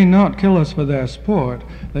gods may not kill us for their sport.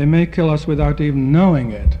 They may kill us without even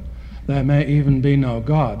knowing it. There may even be no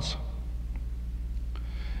gods.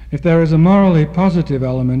 If there is a morally positive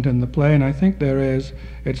element in the play, and I think there is,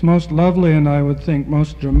 its most lovely and I would think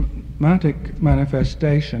most dramatic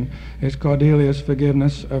manifestation is Cordelia's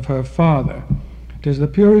forgiveness of her father. It is the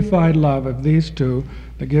purified love of these two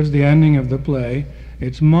that gives the ending of the play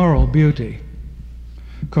its moral beauty.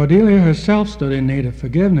 Cordelia herself stood in need of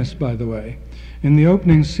forgiveness, by the way. In the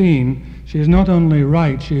opening scene, she is not only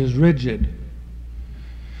right, she is rigid.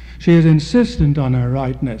 She is insistent on her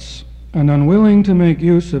rightness and unwilling to make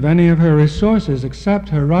use of any of her resources except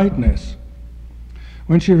her rightness.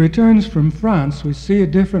 When she returns from France, we see a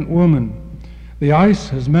different woman. The ice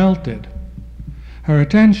has melted. Her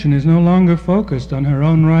attention is no longer focused on her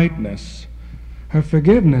own rightness. Her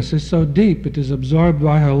forgiveness is so deep it is absorbed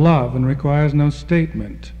by her love and requires no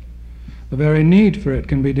statement. The very need for it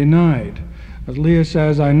can be denied. As Lear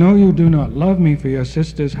says, "I know you do not love me, for your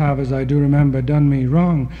sisters have, as I do remember, done me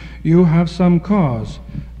wrong. You have some cause,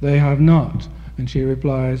 they have not." And she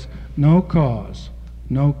replies, "No cause,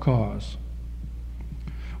 no cause."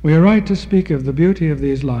 We are right to speak of the beauty of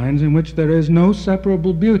these lines in which there is no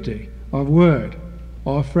separable beauty of word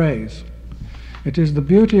or phrase. It is the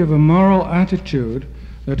beauty of a moral attitude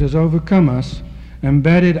that has overcome us,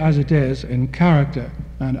 embedded as it is in character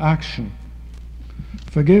and action.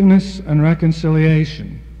 Forgiveness and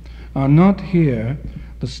reconciliation are not here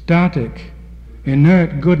the static,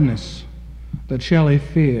 inert goodness that Shelley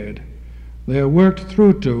feared. They are worked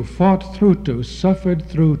through to, fought through to, suffered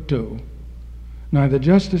through to. Neither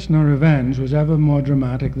justice nor revenge was ever more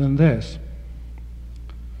dramatic than this.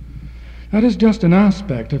 That is just an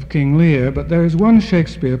aspect of King Lear, but there is one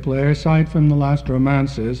Shakespeare play, aside from the last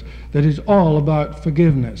romances, that is all about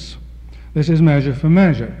forgiveness. This is Measure for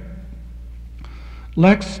Measure.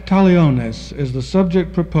 Lex talionis is the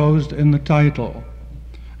subject proposed in the title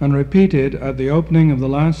and repeated at the opening of the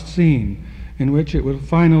last scene, in which it will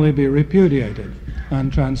finally be repudiated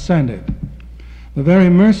and transcended. The very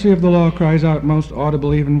mercy of the law cries out most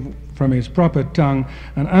audible even from his proper tongue,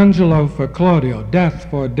 and Angelo for Claudio, death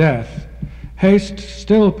for death. Haste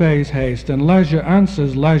still pays haste, and leisure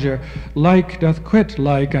answers leisure, like doth quit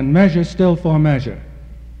like, and measure still for measure.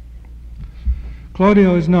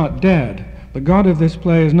 Claudio is not dead. The god of this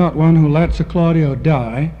play is not one who lets a Claudio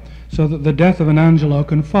die so that the death of an Angelo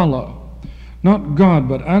can follow. Not God,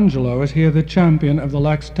 but Angelo is here the champion of the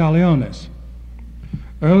lex talionis.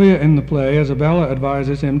 Earlier in the play, Isabella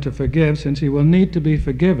advises him to forgive, since he will need to be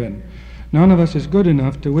forgiven. None of us is good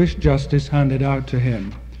enough to wish justice handed out to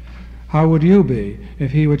him. How would you be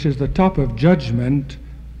if he which is the top of judgment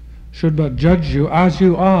should but judge you as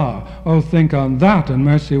you are? Oh, think on that, and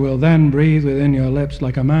mercy will then breathe within your lips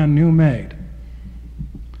like a man new made.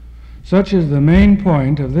 Such is the main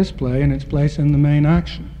point of this play and its place in the main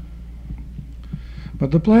action.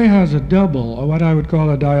 But the play has a double, or what I would call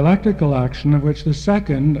a dialectical action, of which the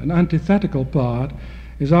second, an antithetical part,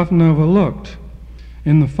 is often overlooked.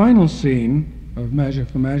 In the final scene of Measure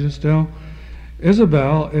for Measure still,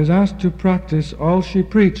 Isabel is asked to practice all she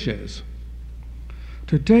preaches,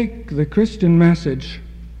 to take the Christian message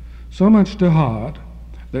so much to heart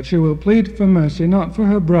that she will plead for mercy not for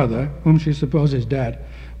her brother, whom she supposes is dead,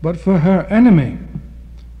 but for her enemy,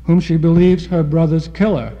 whom she believes her brother's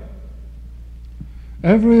killer.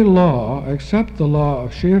 Every law, except the law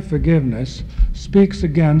of sheer forgiveness, speaks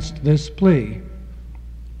against this plea.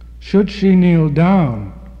 Should she kneel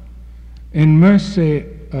down in mercy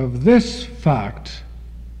of this fact,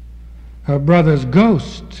 her brother's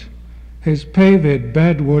ghost, his paved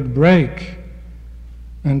bed would break,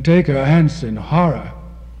 and take her hence in horror.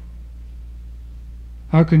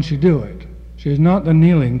 How can she do it? She is not the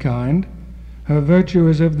kneeling kind. Her virtue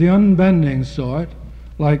is of the unbending sort,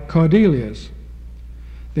 like Cordelia's.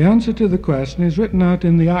 The answer to the question is written out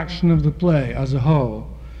in the action of the play as a whole.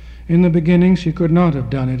 In the beginning she could not have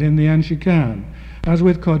done it, in the end she can. As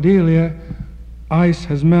with Cordelia, ice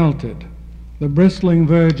has melted. The bristling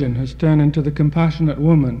virgin has turned into the compassionate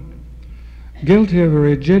woman. Guilty of a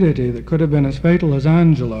rigidity that could have been as fatal as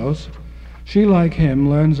Angelo's, she, like him,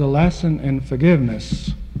 learns a lesson in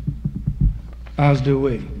forgiveness, as do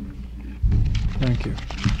we. Thank you.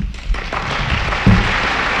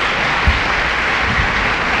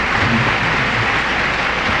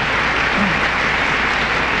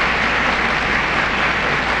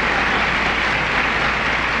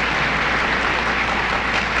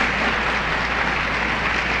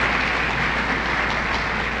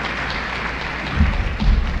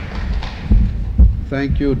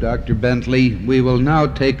 Thank you, Dr. Bentley. We will now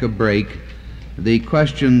take a break. The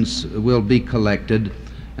questions will be collected,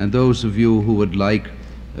 and those of you who would like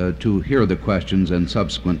to hear the questions and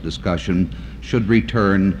subsequent discussion should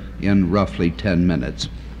return in roughly 10 minutes.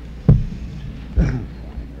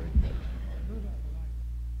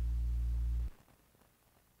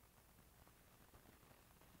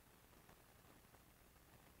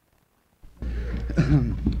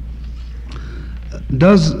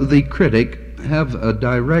 Does the critic have a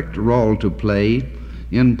direct role to play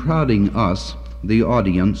in prodding us, the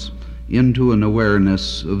audience, into an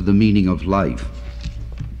awareness of the meaning of life?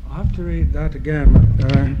 I'll have to read that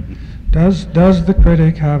again. Does the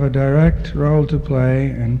critic have a direct role to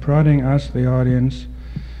play in prodding us, the audience,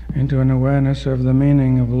 into an awareness of the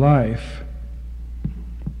meaning of life?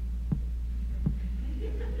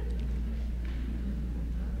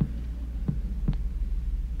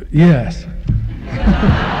 Yes.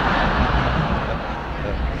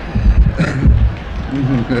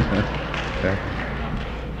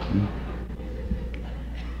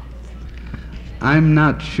 I'm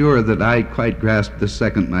not sure that I quite grasp the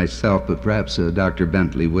second myself, but perhaps Dr.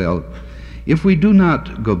 Bentley will. If we do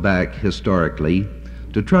not go back historically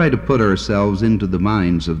to try to put ourselves into the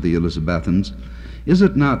minds of the Elizabethans, is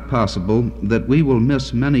it not possible that we will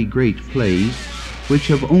miss many great plays which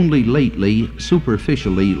have only lately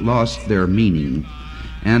superficially lost their meaning,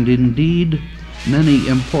 and indeed many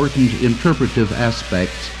important interpretive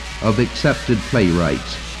aspects of accepted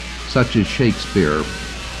playwrights, such as Shakespeare?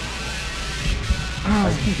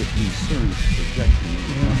 I think it concerns projection of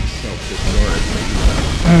oneself historically.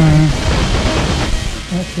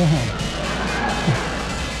 What's that?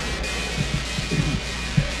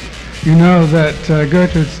 You know that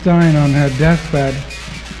Gertrude Stein on her deathbed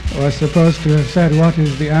was supposed to have said, "What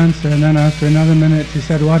is the answer?" and then after another minute she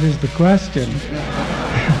said, "What is the question?"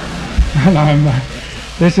 And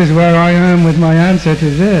this is where I am with my answer to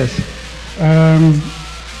this.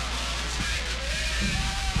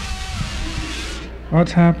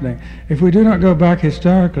 What's happening? If we do not go back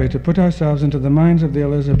historically to put ourselves into the minds of the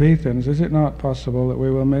Elizabethans, is it not possible that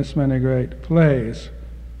we will miss many great plays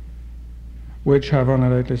which have only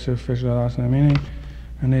lately superficially lost their meaning,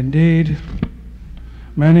 and indeed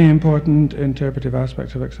many important interpretive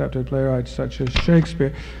aspects of accepted playwrights such as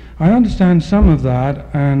Shakespeare? I understand some of that,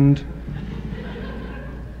 and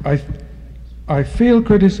I feel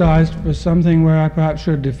criticized for something where I perhaps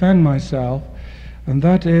should defend myself, and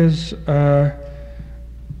that is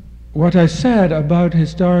what I said about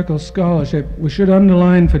historical scholarship. We should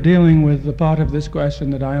underline, for dealing with the part of this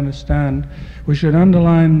question that I understand, we should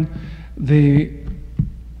underline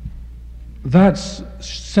that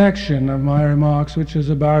section of my remarks which is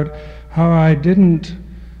about how I didn't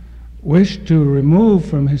wish to remove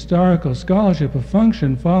from historical scholarship a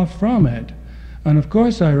function, far from it. And of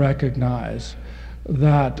course I recognize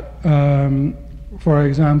that, for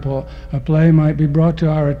example, a play might be brought to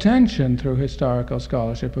our attention through historical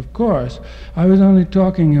scholarship. Of course, I was only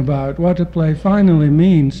talking about what a play finally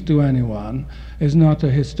means to anyone is not a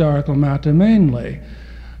historical matter mainly,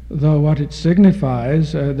 though what it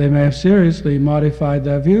signifies, they may have seriously modified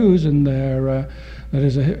their views, and their that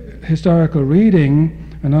is, a historical reading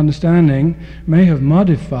and understanding may have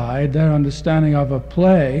modified their understanding of a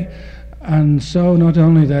play, and so not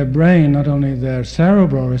only their brain, not only their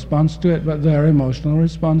cerebral response to it, but their emotional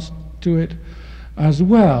response to it as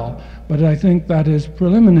well. But I think that is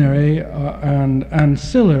preliminary and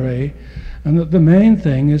ancillary, and that the main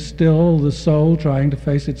thing is still the soul trying to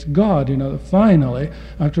face its God. You know, that finally,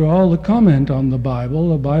 after all the comment on the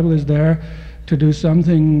Bible is there to do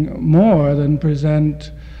something more than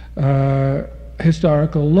present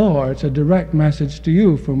historical lore. It's a direct message to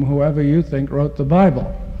you from whoever you think wrote the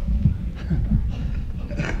Bible.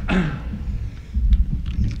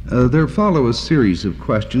 There follow a series of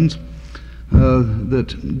questions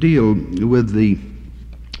that deal with the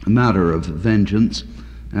matter of vengeance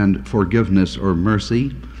and forgiveness or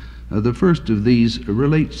mercy. The first of these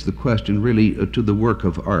relates the question really to the work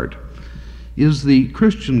of art. Is the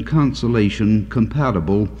Christian consolation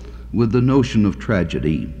compatible with the notion of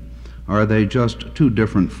tragedy? Are they just two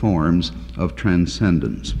different forms of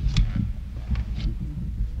transcendence?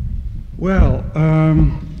 Well,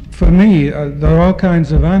 for me, there are all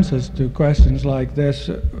kinds of answers to questions like this.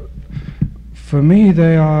 For me,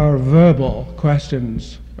 they are verbal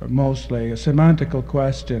questions, mostly, semantical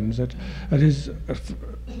questions. It is,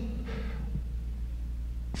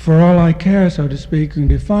 for all I care, so to speak, you can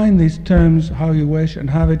define these terms how you wish and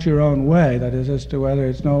have it your own way. That is, as to whether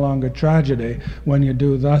it's no longer tragedy when you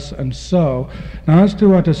do thus and so. Now, as to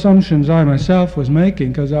what assumptions I myself was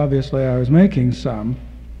making, because obviously I was making some,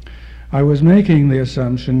 I was making the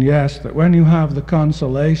assumption, yes, that when you have the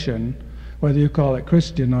consolation, whether you call it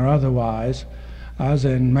Christian or otherwise, as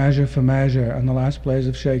in Measure for Measure and the last plays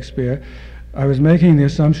of Shakespeare, I was making the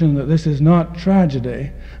assumption that this is not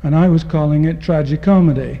tragedy, and I was calling it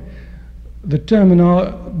tragicomedy. The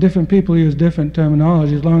different people use different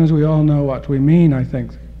terminology. As long as we all know what we mean, I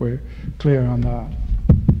think we're clear on that.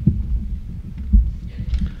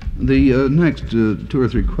 The next two or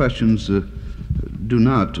three questions do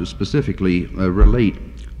not specifically relate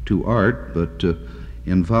to art, but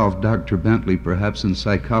involve Dr. Bentley perhaps in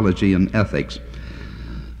psychology and ethics.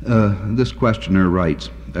 This questioner writes,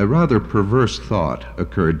 "A rather perverse thought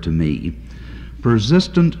occurred to me.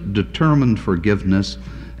 Persistent, determined forgiveness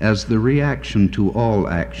as the reaction to all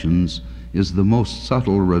actions is the most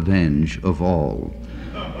subtle revenge of all.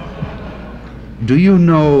 Do you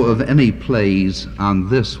know of any plays on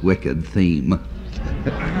this wicked theme?"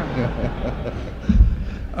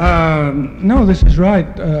 No, this is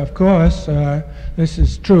right, of course. This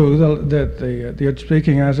is true, that you're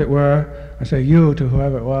speaking, as it were, I say you to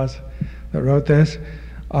whoever it was that wrote this,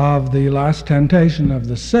 of the last temptation of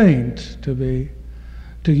the saint to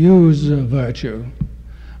use virtue.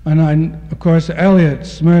 And of course,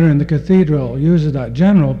 Eliot's Murder in the Cathedral uses that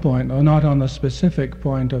general point, though not on the specific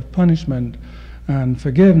point of punishment and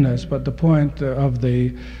forgiveness, but the point of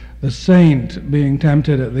the saint being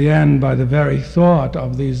tempted at the end by the very thought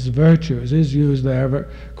of these virtues is used there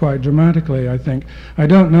quite dramatically, I think. I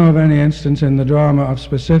don't know of any instance in the drama of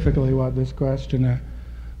specifically what this questioner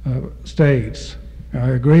states. I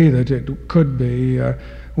agree that it could be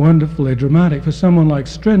wonderfully dramatic. For someone like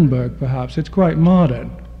Strindberg, perhaps, it's quite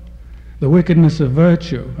modern. The wickedness of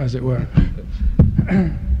virtue, as it were.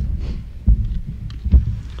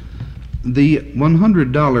 The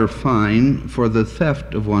 $100 fine for the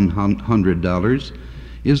theft of $100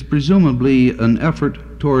 is presumably an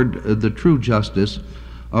effort toward the true justice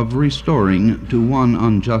of restoring to one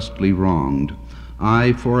unjustly wronged.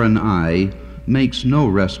 Eye for an eye makes no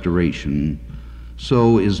restoration,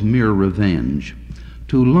 so is mere revenge.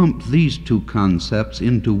 To lump these two concepts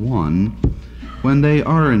into one, when they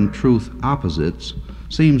are in truth opposites,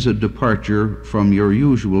 seems a departure from your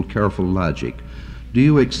usual careful logic. Do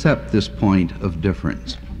you accept this point of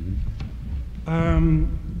difference? Well,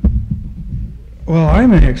 I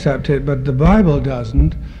may accept it, but the Bible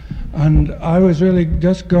doesn't. And I was really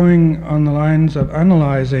just going on the lines of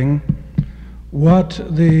analyzing what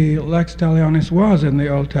the lex talionis was in the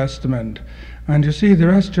Old Testament. And you see, the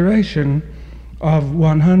restoration of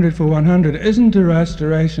 100 for 100 isn't a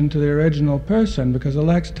restoration to the original person, because the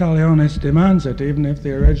lex talionis demands it, even if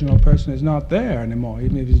the original person is not there anymore,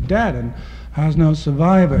 even if he's dead and has no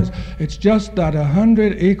survivors. It's just that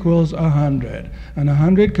 100 equals 100, and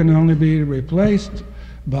 100 can only be replaced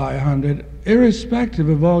by 100, irrespective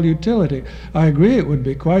of all utility. I agree it would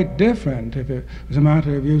be quite different if it was a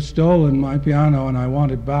matter of you've stolen my piano and I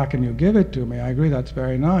want it back and you give it to me. I agree, that's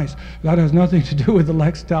very nice. That has nothing to do with the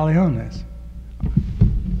lex talionis.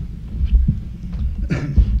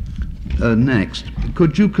 Next,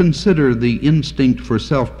 could you consider the instinct for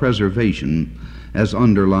self-preservation as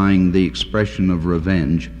underlying the expression of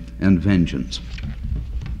revenge and vengeance?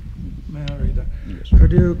 May I read that? Yes.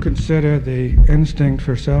 Could you consider the instinct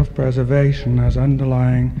for self-preservation as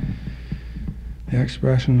underlying the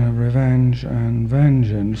expression of revenge and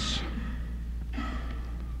vengeance?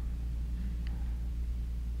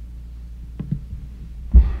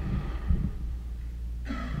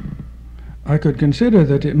 I could consider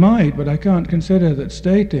that it might, but I can't consider that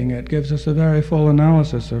stating it gives us a very full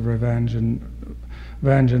analysis of revenge and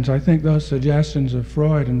vengeance. I think those suggestions of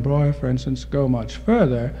Freud and Breuer, for instance, go much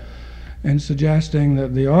further in suggesting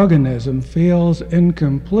that the organism feels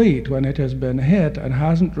incomplete when it has been hit and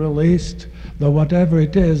hasn't released the whatever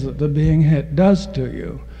it is that the being hit does to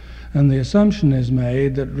you. And the assumption is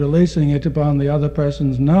made that releasing it upon the other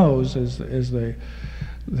person's nose is the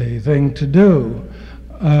thing to do.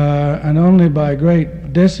 and only by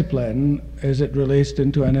great discipline is it released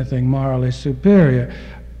into anything morally superior.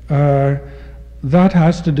 That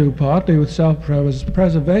has to do partly with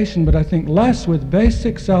self-preservation, but I think less with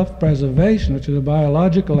basic self-preservation, which is a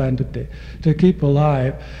biological entity to keep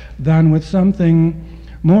alive, than with something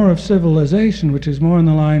more of civilization, which is more in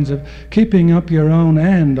the lines of keeping up your own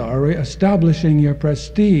end or establishing your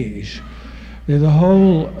prestige. The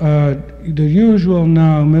whole, the usual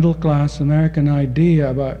now middle-class American idea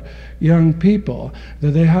about young people,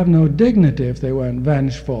 that they have no dignity if they weren't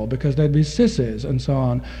vengeful, because they'd be sissies and so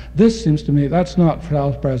on. This seems to me, that's not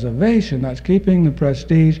self-preservation, that's keeping the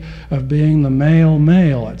prestige of being the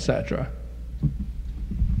male, etc.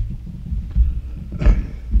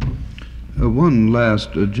 One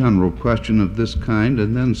last general question of this kind,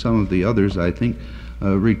 and then some of the others, I think,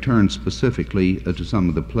 return specifically to some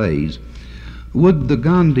of the plays. Would the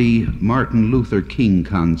Gandhi-Martin Luther King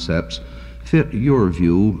concepts fit your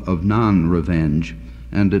view of non-revenge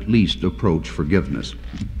and at least approach forgiveness?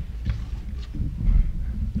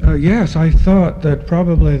 Yes, I thought that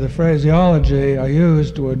probably the phraseology I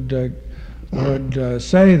used would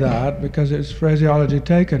say that, because it's phraseology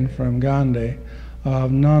taken from Gandhi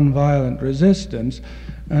of non-violent resistance,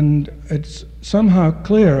 and it's somehow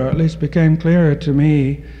clearer, at least became clearer to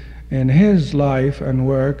me in his life and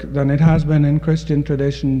work than it has been in Christian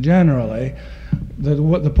tradition generally.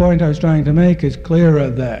 What the point I was trying to make is clearer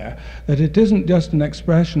there, that it isn't just an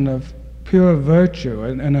expression of pure virtue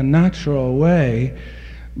in a natural way,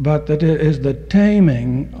 but that it is the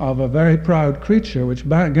taming of a very proud creature, which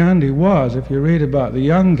Gandhi was. If you read about the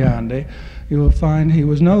young Gandhi, you will find he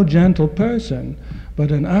was no gentle person, but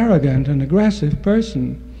an arrogant and aggressive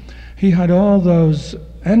person. He had all those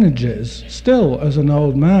energies still as an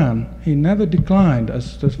old man. He never declined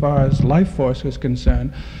as far as life force was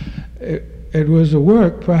concerned. It was a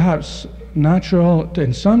work perhaps natural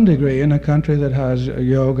in some degree in a country that has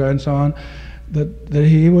yoga and so on, that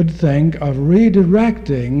he would think of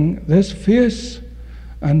redirecting this fierce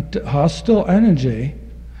and hostile energy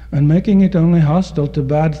and making it only hostile to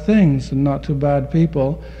bad things and not to bad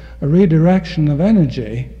people, a redirection of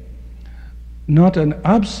energy, not an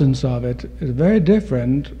absence of it, is very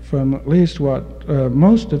different from at least what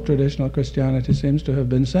most of traditional Christianity seems to have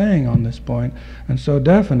been saying on this point. And so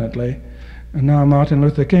definitely, and now Martin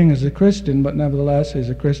Luther King is a Christian, but nevertheless he's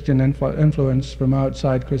a Christian influence from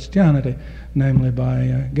outside Christianity, namely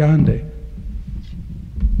by Gandhi.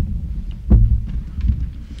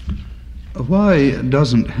 Why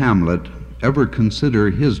doesn't Hamlet ever consider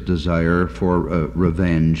his desire for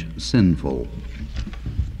revenge sinful?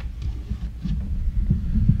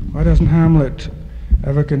 Why doesn't Hamlet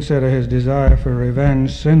ever consider his desire for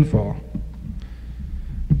revenge sinful?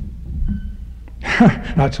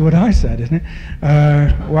 That's what I said, isn't it?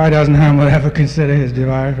 Why doesn't Hamlet ever consider his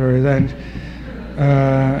desire for revenge?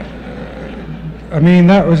 I mean,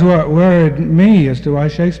 that was what worried me as to why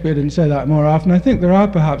Shakespeare didn't say that more often. I think there are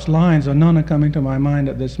perhaps lines, or none are coming to my mind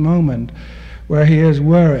at this moment, where he is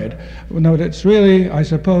worried. No, it's really, I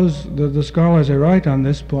suppose, the scholars are right on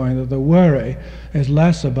this point, that the worry is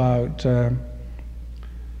less about,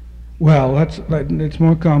 it's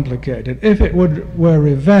more complicated. If it were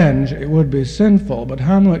revenge, it would be sinful, but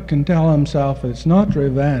Hamlet can tell himself that it's not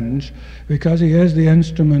revenge because he is the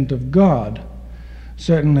instrument of God.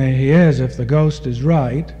 Certainly he is if the ghost is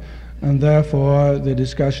right, and therefore the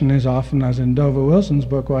discussion is often, as in Dover Wilson's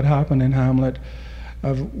book, What Happened in Hamlet,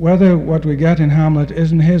 of whether what we get in Hamlet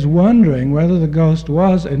isn't his wondering whether the ghost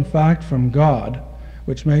was in fact from God,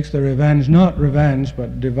 which makes the revenge not revenge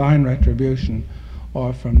but divine retribution,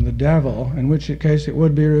 or from the devil, in which case it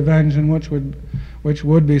would be revenge and which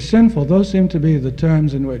would be sinful. Those seem to be the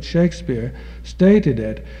terms in which Shakespeare stated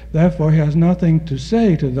it. Therefore he has nothing to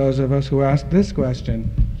say to those of us who ask this question.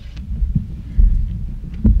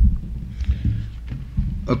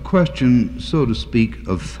 A question, so to speak,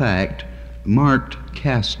 of fact, marked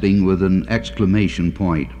casting with an exclamation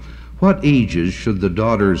point. What ages should the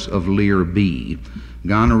daughters of Lear be?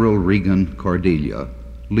 Goneril, Regan, Cordelia.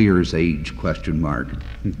 Lear's age, question mark.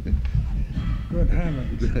 Good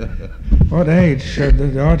heavens. What age should the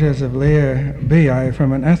daughters of Lear be?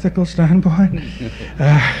 From an ethical standpoint?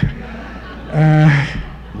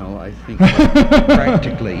 No, I think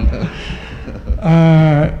practically.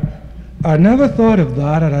 I never thought of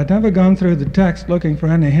that, and I'd never gone through the text looking for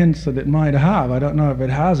any hints that it might have. I don't know if it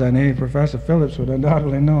has any. Professor Phillips would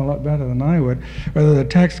undoubtedly know a lot better than I would, whether the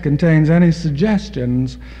text contains any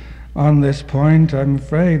suggestions on this point. I'm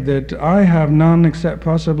afraid that I have none, except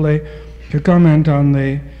possibly to comment on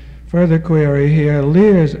the further query here,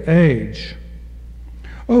 Lear's age.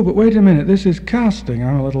 Oh, but wait a minute, this is casting.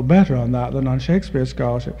 I'm a little better on that than on Shakespeare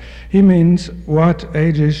scholarship. He means what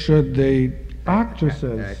ages should the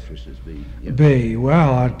actresses be?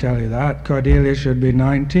 Well, I'll tell you that. Cordelia should be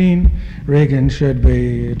 19, Regan should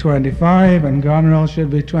be 25, and Goneril should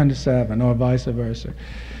be 27, or vice versa.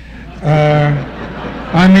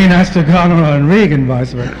 I mean, as to Goneril and Regan,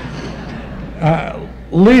 vice versa.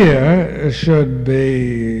 Lear should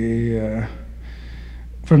be,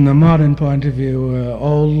 from the modern point of view,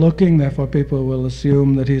 old-looking, therefore people will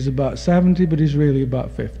assume that he's about 70, but he's really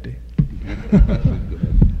about 50.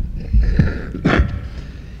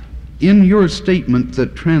 In your statement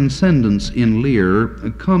that transcendence in Lear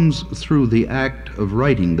comes through the act of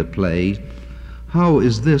writing the play, how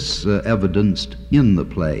is this evidenced in the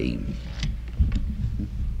play?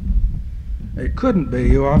 It couldn't be.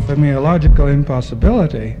 You offer me a logical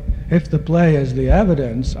impossibility. If the play is the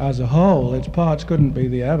evidence as a whole, its parts couldn't be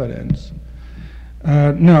the evidence.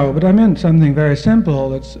 No, but I meant something very simple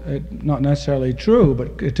that's not necessarily true,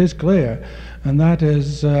 but it is clear, and that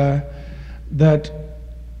is that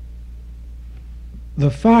the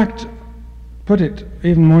fact, put it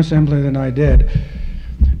even more simply than I did,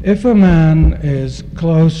 if a man is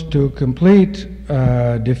close to complete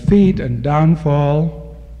defeat and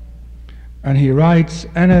downfall, and he writes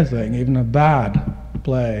anything, even a bad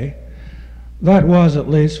play, that was, at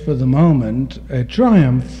least for the moment, a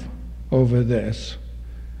triumph over this.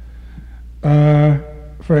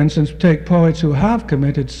 For instance, take poets who have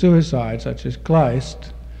committed suicide, such as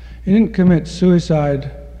Kleist. He didn't commit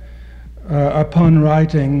suicide upon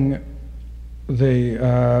writing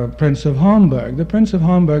the Prince of Homburg. The Prince of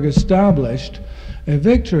Homburg established a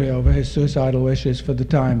victory over his suicidal wishes for the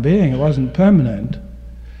time being. It wasn't permanent.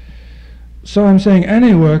 So I'm saying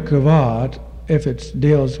any work of art, if it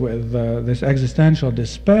deals with this existential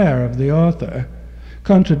despair of the author,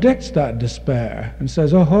 contradicts that despair and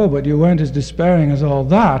says, oh, but you weren't as despairing as all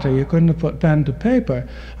that, or you couldn't have put pen to paper.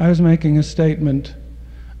 I was making a statement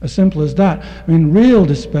as simple as that. I mean, real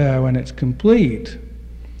despair, when it's complete,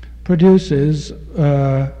 produces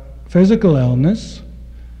physical illness,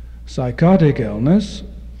 psychotic illness,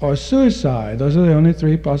 or suicide. Those are the only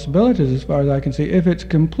three possibilities as far as I can see, if it's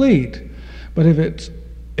complete. But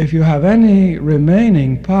if you have any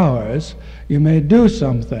remaining powers, you may do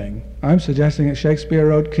something. I'm suggesting that Shakespeare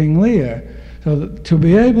wrote King Lear, so that to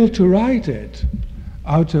be able to write it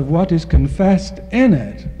out of what is confessed in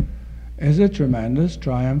it is a tremendous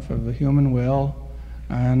triumph of the human will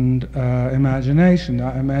and imagination.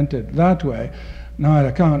 I meant it that way. Now,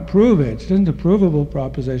 I can't prove it. It isn't a provable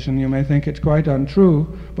proposition. You may think it's quite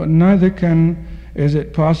untrue, but neither is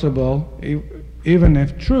it possible, even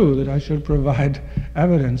if true, that I should provide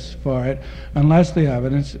evidence for it, unless the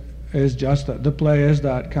evidence is just that the play is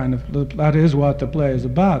that kind of, that is what the play is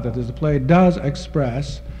about, that is, the play does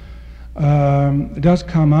express, does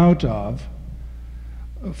come out of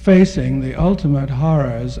facing the ultimate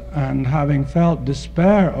horrors and having felt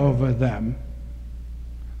despair over them,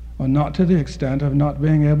 or not to the extent of not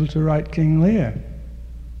being able to write King Lear,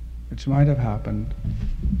 which might have happened.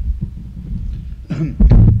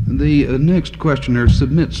 The next questioner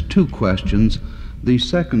submits two questions, the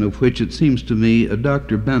second of which, it seems to me,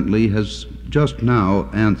 Dr. Bentley has just now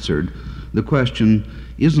answered. The question,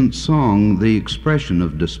 isn't song the expression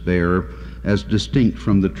of despair as distinct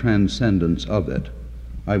from the transcendence of it?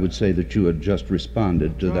 I would say that you had just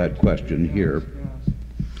responded to that question here. Yes.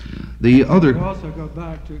 The other... I also go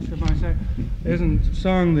back to, should I say, isn't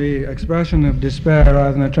song the expression of despair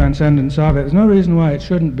rather than the transcendence of it? There's no reason why it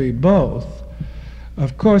shouldn't be both.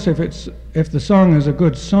 Of course, if the song is a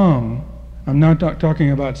good song, I'm not talking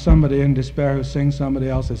about somebody in despair who sings somebody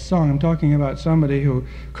else's song. I'm talking about somebody who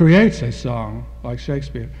creates a song, like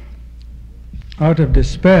Shakespeare. Out of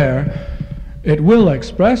despair, it will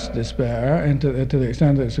express despair to the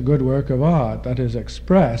extent that it's a good work of art that is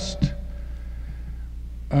expressed.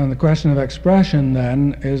 And the question of expression,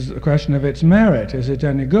 then, is the question of its merit. Is it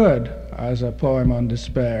any good as a poem on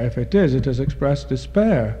despair? If it is, it has expressed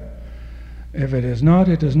despair. If it is not,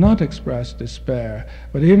 it has not expressed despair.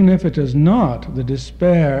 But even if it is not, the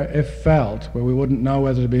despair, if felt, where we wouldn't know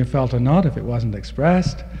whether it had been felt or not if it wasn't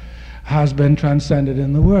expressed, has been transcended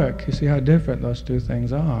in the work. You see how different those two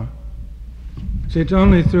things are. See, it's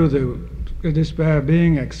only through the despair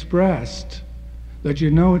being expressed that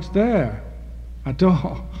you know it's there at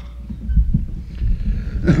all.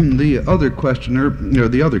 The other questioner,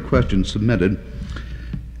 the other question submitted,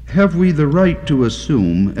 have we the right to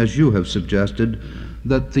assume, as you have suggested,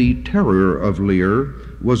 that the terror of Lear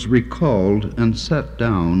was recalled and set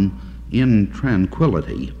down in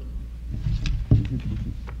tranquility?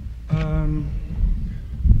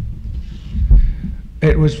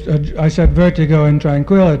 it was, I said vertigo and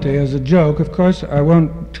tranquility as a joke. Of course, I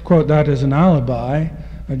won't quote that as an alibi.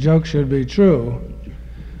 A joke should be true.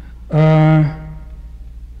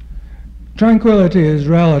 Tranquility is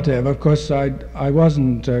relative. Of course, I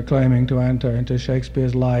wasn't claiming to enter into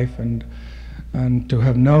Shakespeare's life and to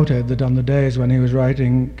have noted that on the days when he was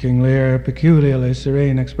writing King Lear, a peculiarly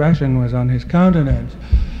serene expression was on his countenance.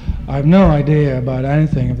 I have no idea about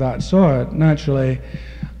anything of that sort, naturally.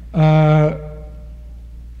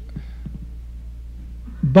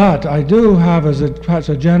 But I do have perhaps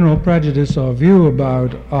a general prejudice or view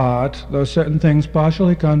about art, though certain things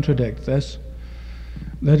partially contradict this,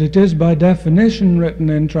 that it is by definition written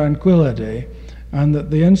in tranquility, and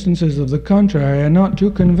that the instances of the contrary are not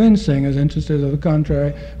too convincing as instances of the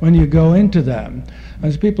contrary when you go into them.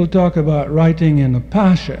 As people talk about writing in a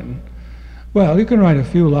passion, well, you can write a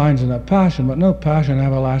few lines in a passion, but no passion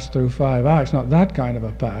ever lasts through 5 acts, not that kind of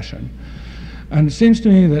a passion. And it seems to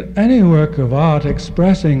me that any work of art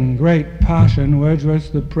expressing great passion, Wordsworth's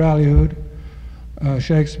The Prelude,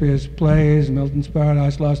 Shakespeare's plays, Milton's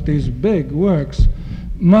Paradise Lost, these big works,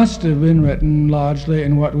 must have been written largely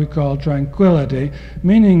in what we call tranquility,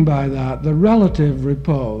 meaning by that the relative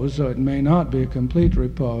repose, so it may not be a complete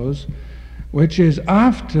repose, which is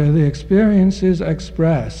after the experience is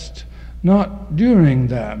expressed, not during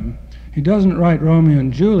them. He doesn't write Romeo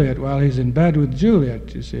and Juliet while he's in bed with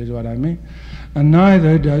Juliet, you see is what I mean. And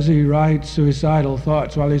neither does he write suicidal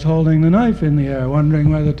thoughts while he's holding the knife in the air,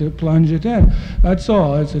 wondering whether to plunge it in. That's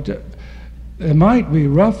all. It might be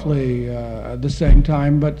roughly at the same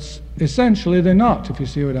time, but essentially they're not, if you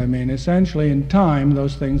see what I mean. Essentially in time,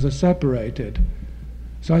 those things are separated.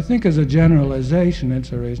 So I think as a generalization,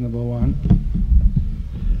 it's a reasonable one.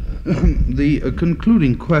 The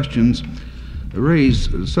concluding questions raise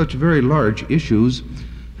such very large issues,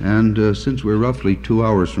 and since we're roughly 2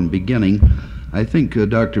 hours from beginning, I think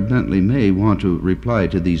Dr. Bentley may want to reply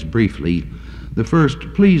to these briefly. The first,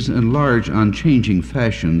 please enlarge on changing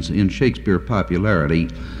fashions in Shakespeare popularity,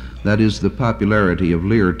 that is, the popularity of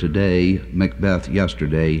Lear today, Macbeth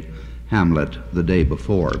yesterday, Hamlet the day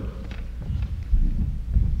before.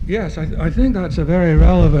 Yes, I think that's a very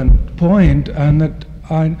relevant point, and that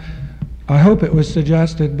I hope it was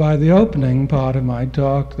suggested by the opening part of my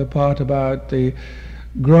talk, the part about the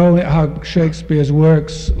growing, how Shakespeare's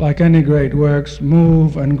works, like any great works,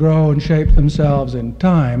 move and grow and shape themselves in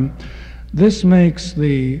time. This makes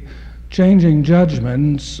the changing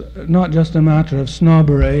judgments not just a matter of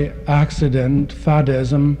snobbery, accident,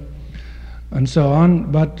 faddism, and so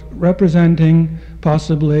on, but representing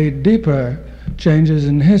possibly deeper changes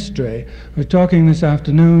in history. We're talking this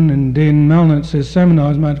afternoon in Dean Melnitz's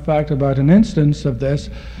seminar, as a matter of fact, about an instance of this,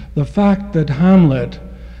 the fact that Hamlet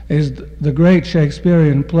is the great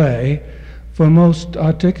Shakespearean play. For most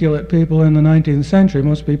articulate people in the 19th century,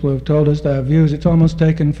 most people who have told us their views, it's almost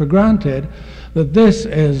taken for granted that this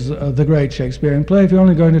is the great Shakespearean play. If you're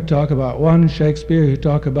only going to talk about one Shakespeare, you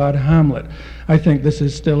talk about Hamlet. I think this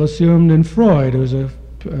is still assumed in Freud, who's a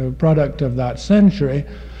product of that century.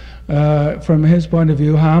 From his point of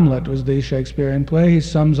view, Hamlet was the Shakespearean play. He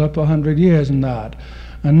sums up 100 years in that.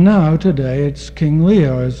 And now, today, it's King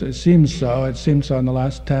Lear, or it seems so. It seems so in the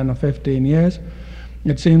last 10 or 15 years.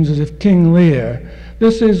 It seems as if King Lear,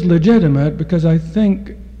 this is legitimate because I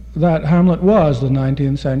think that Hamlet was the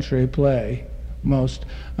 19th century play, most,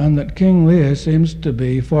 and that King Lear seems to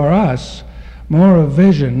be, for us, more a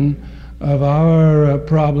vision of our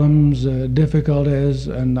problems, difficulties,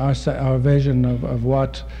 and our vision of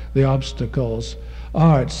what the obstacles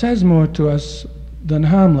are. It says more to us than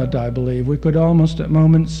Hamlet, I believe. We could almost at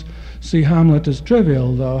moments see Hamlet as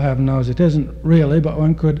trivial, though heaven knows it isn't really, but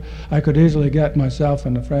I could easily get myself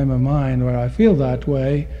in a frame of mind where I feel that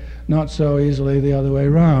way, not so easily the other way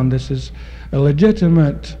around. This is a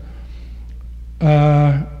legitimate,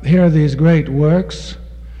 here are these great works,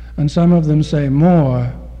 and some of them say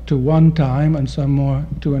more to one time and some more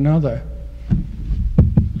to another.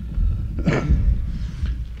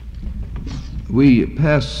 We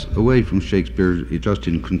pass away from Shakespeare, just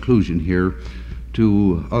in conclusion here,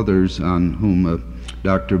 to others on whom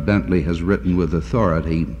Dr. Bentley has written with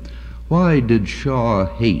authority. Why did Shaw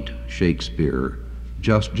hate Shakespeare?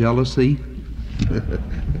 Just jealousy?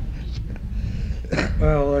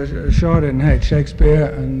 Well, Shaw didn't hate Shakespeare,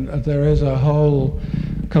 and there is a whole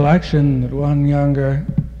collection that one younger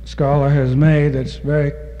scholar has made that's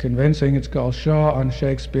very convincing. It's called Shaw on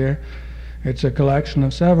Shakespeare. It's a collection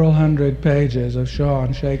of several hundred pages of Shaw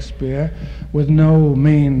on Shakespeare with no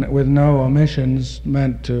omissions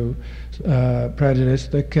meant to prejudice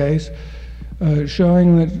the case,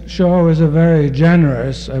 showing that Shaw was a very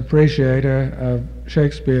generous appreciator of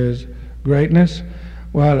Shakespeare's greatness,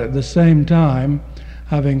 while at the same time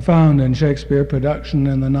having found in Shakespeare production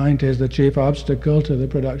in the 90s the chief obstacle to the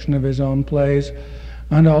production of his own plays,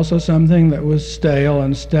 and also something that was stale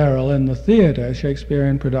and sterile in the theatre,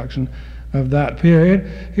 Shakespearean production of that period.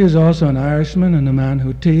 He was also an Irishman, and a man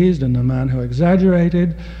who teased, and a man who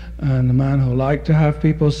exaggerated, and a man who liked to have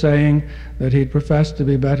people saying that he'd professed to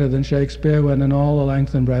be better than Shakespeare, when in all the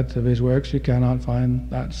length and breadth of his works you cannot find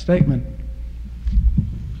that statement.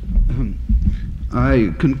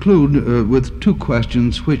 I conclude with two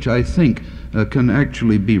questions which I think can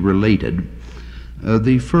actually be related.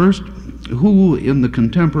 The first, who in the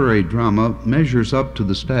contemporary drama measures up to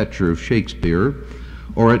the stature of Shakespeare,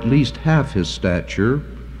 or at least half his stature,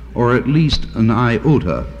 or at least an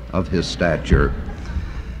iota of his stature?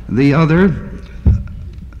 The other,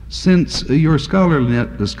 since your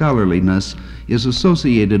scholarliness is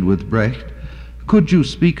associated with Brecht, could you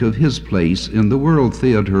speak of his place in the world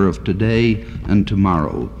theater of today and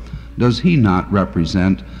tomorrow? Does he not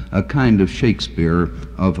represent a kind of Shakespeare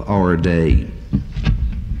of our day?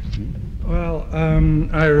 Well,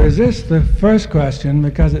 I resist the first question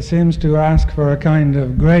because it seems to ask for a kind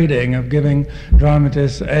of grading of giving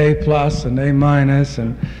dramatists A+ and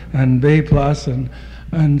A- and B+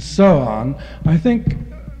 and so on. I think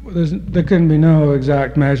there can be no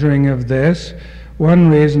exact measuring of this. One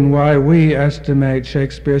reason why we estimate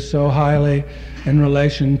Shakespeare so highly in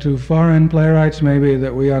relation to foreign playwrights may be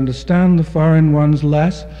that we understand the foreign ones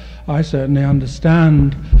less. I certainly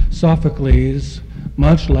understand Sophocles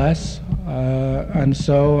much less, and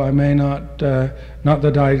so I may not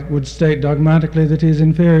that I would state dogmatically that he's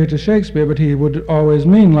inferior to Shakespeare, but he would always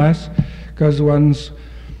mean less, because the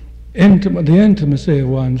intimacy of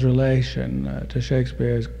one's relation to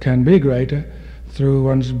Shakespeare can be greater through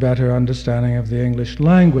one's better understanding of the English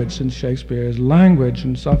language, since Shakespeare is language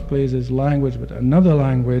and Sophocles is language, but another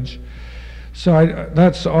language. So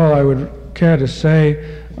that's all I would care to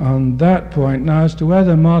say on that point. Now, as to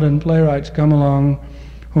whether modern playwrights come along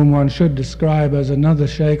whom one should describe as another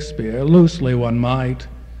Shakespeare, loosely one might,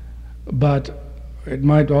 but it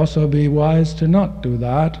might also be wise to not do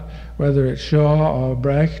that, whether it's Shaw or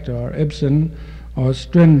Brecht or Ibsen or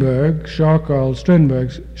Strindberg. Shaw called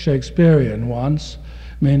Strindberg Shakespearean once,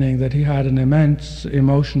 meaning that he had an immense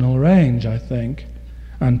emotional range, I think,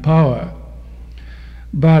 and power.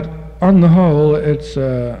 But on the whole, it's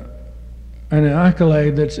an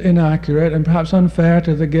accolade that's inaccurate and perhaps unfair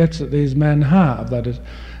to the gifts that these men have. That is,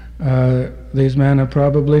 these men are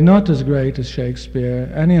probably not as great as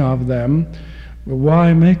Shakespeare, any of them. But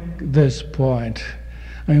why make this point?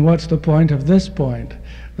 I mean, what's the point of this point?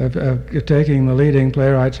 Of taking the leading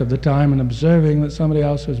playwrights of the time and observing that somebody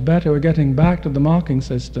else was better? We're getting back to the mocking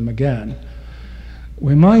system again.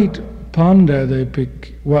 We might ponder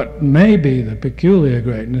what may be the peculiar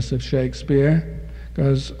greatness of Shakespeare,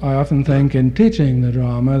 because I often think in teaching the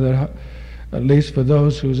drama that, at least for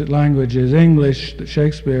those whose language is English, that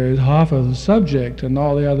Shakespeare is half of the subject, and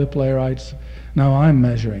all the other playwrights, now I'm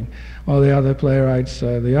measuring, all the other playwrights,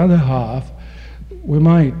 the other half. We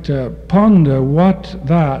might ponder what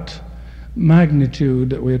that magnitude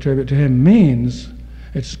that we attribute to him means.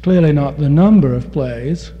 It's clearly not the number of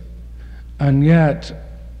plays, and yet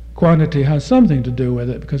quantity has something to do with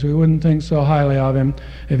it, because we wouldn't think so highly of him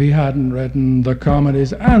if he hadn't written the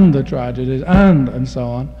comedies and the tragedies and so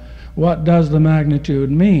on. What does the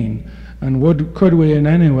magnitude mean? And could we in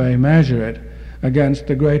any way measure it against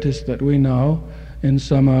the greatest that we know in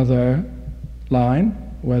some other line,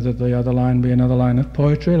 whether the other line be another line of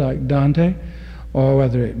poetry like Dante, or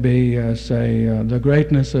whether it be, say, the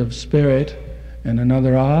greatness of spirit in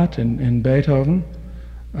another art, in Beethoven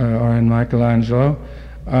or in Michelangelo?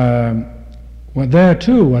 Well, there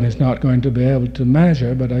too one is not going to be able to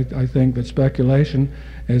measure, but I think that speculation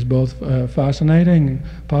is both fascinating and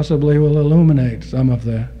possibly will illuminate some of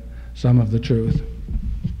the truth.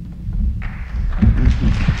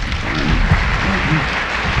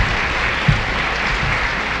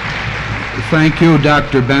 Thank you,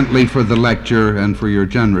 Dr. Bentley, for the lecture and for your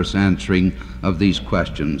generous answering of these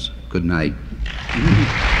questions. Good night.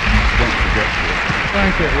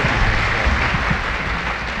 Thank you.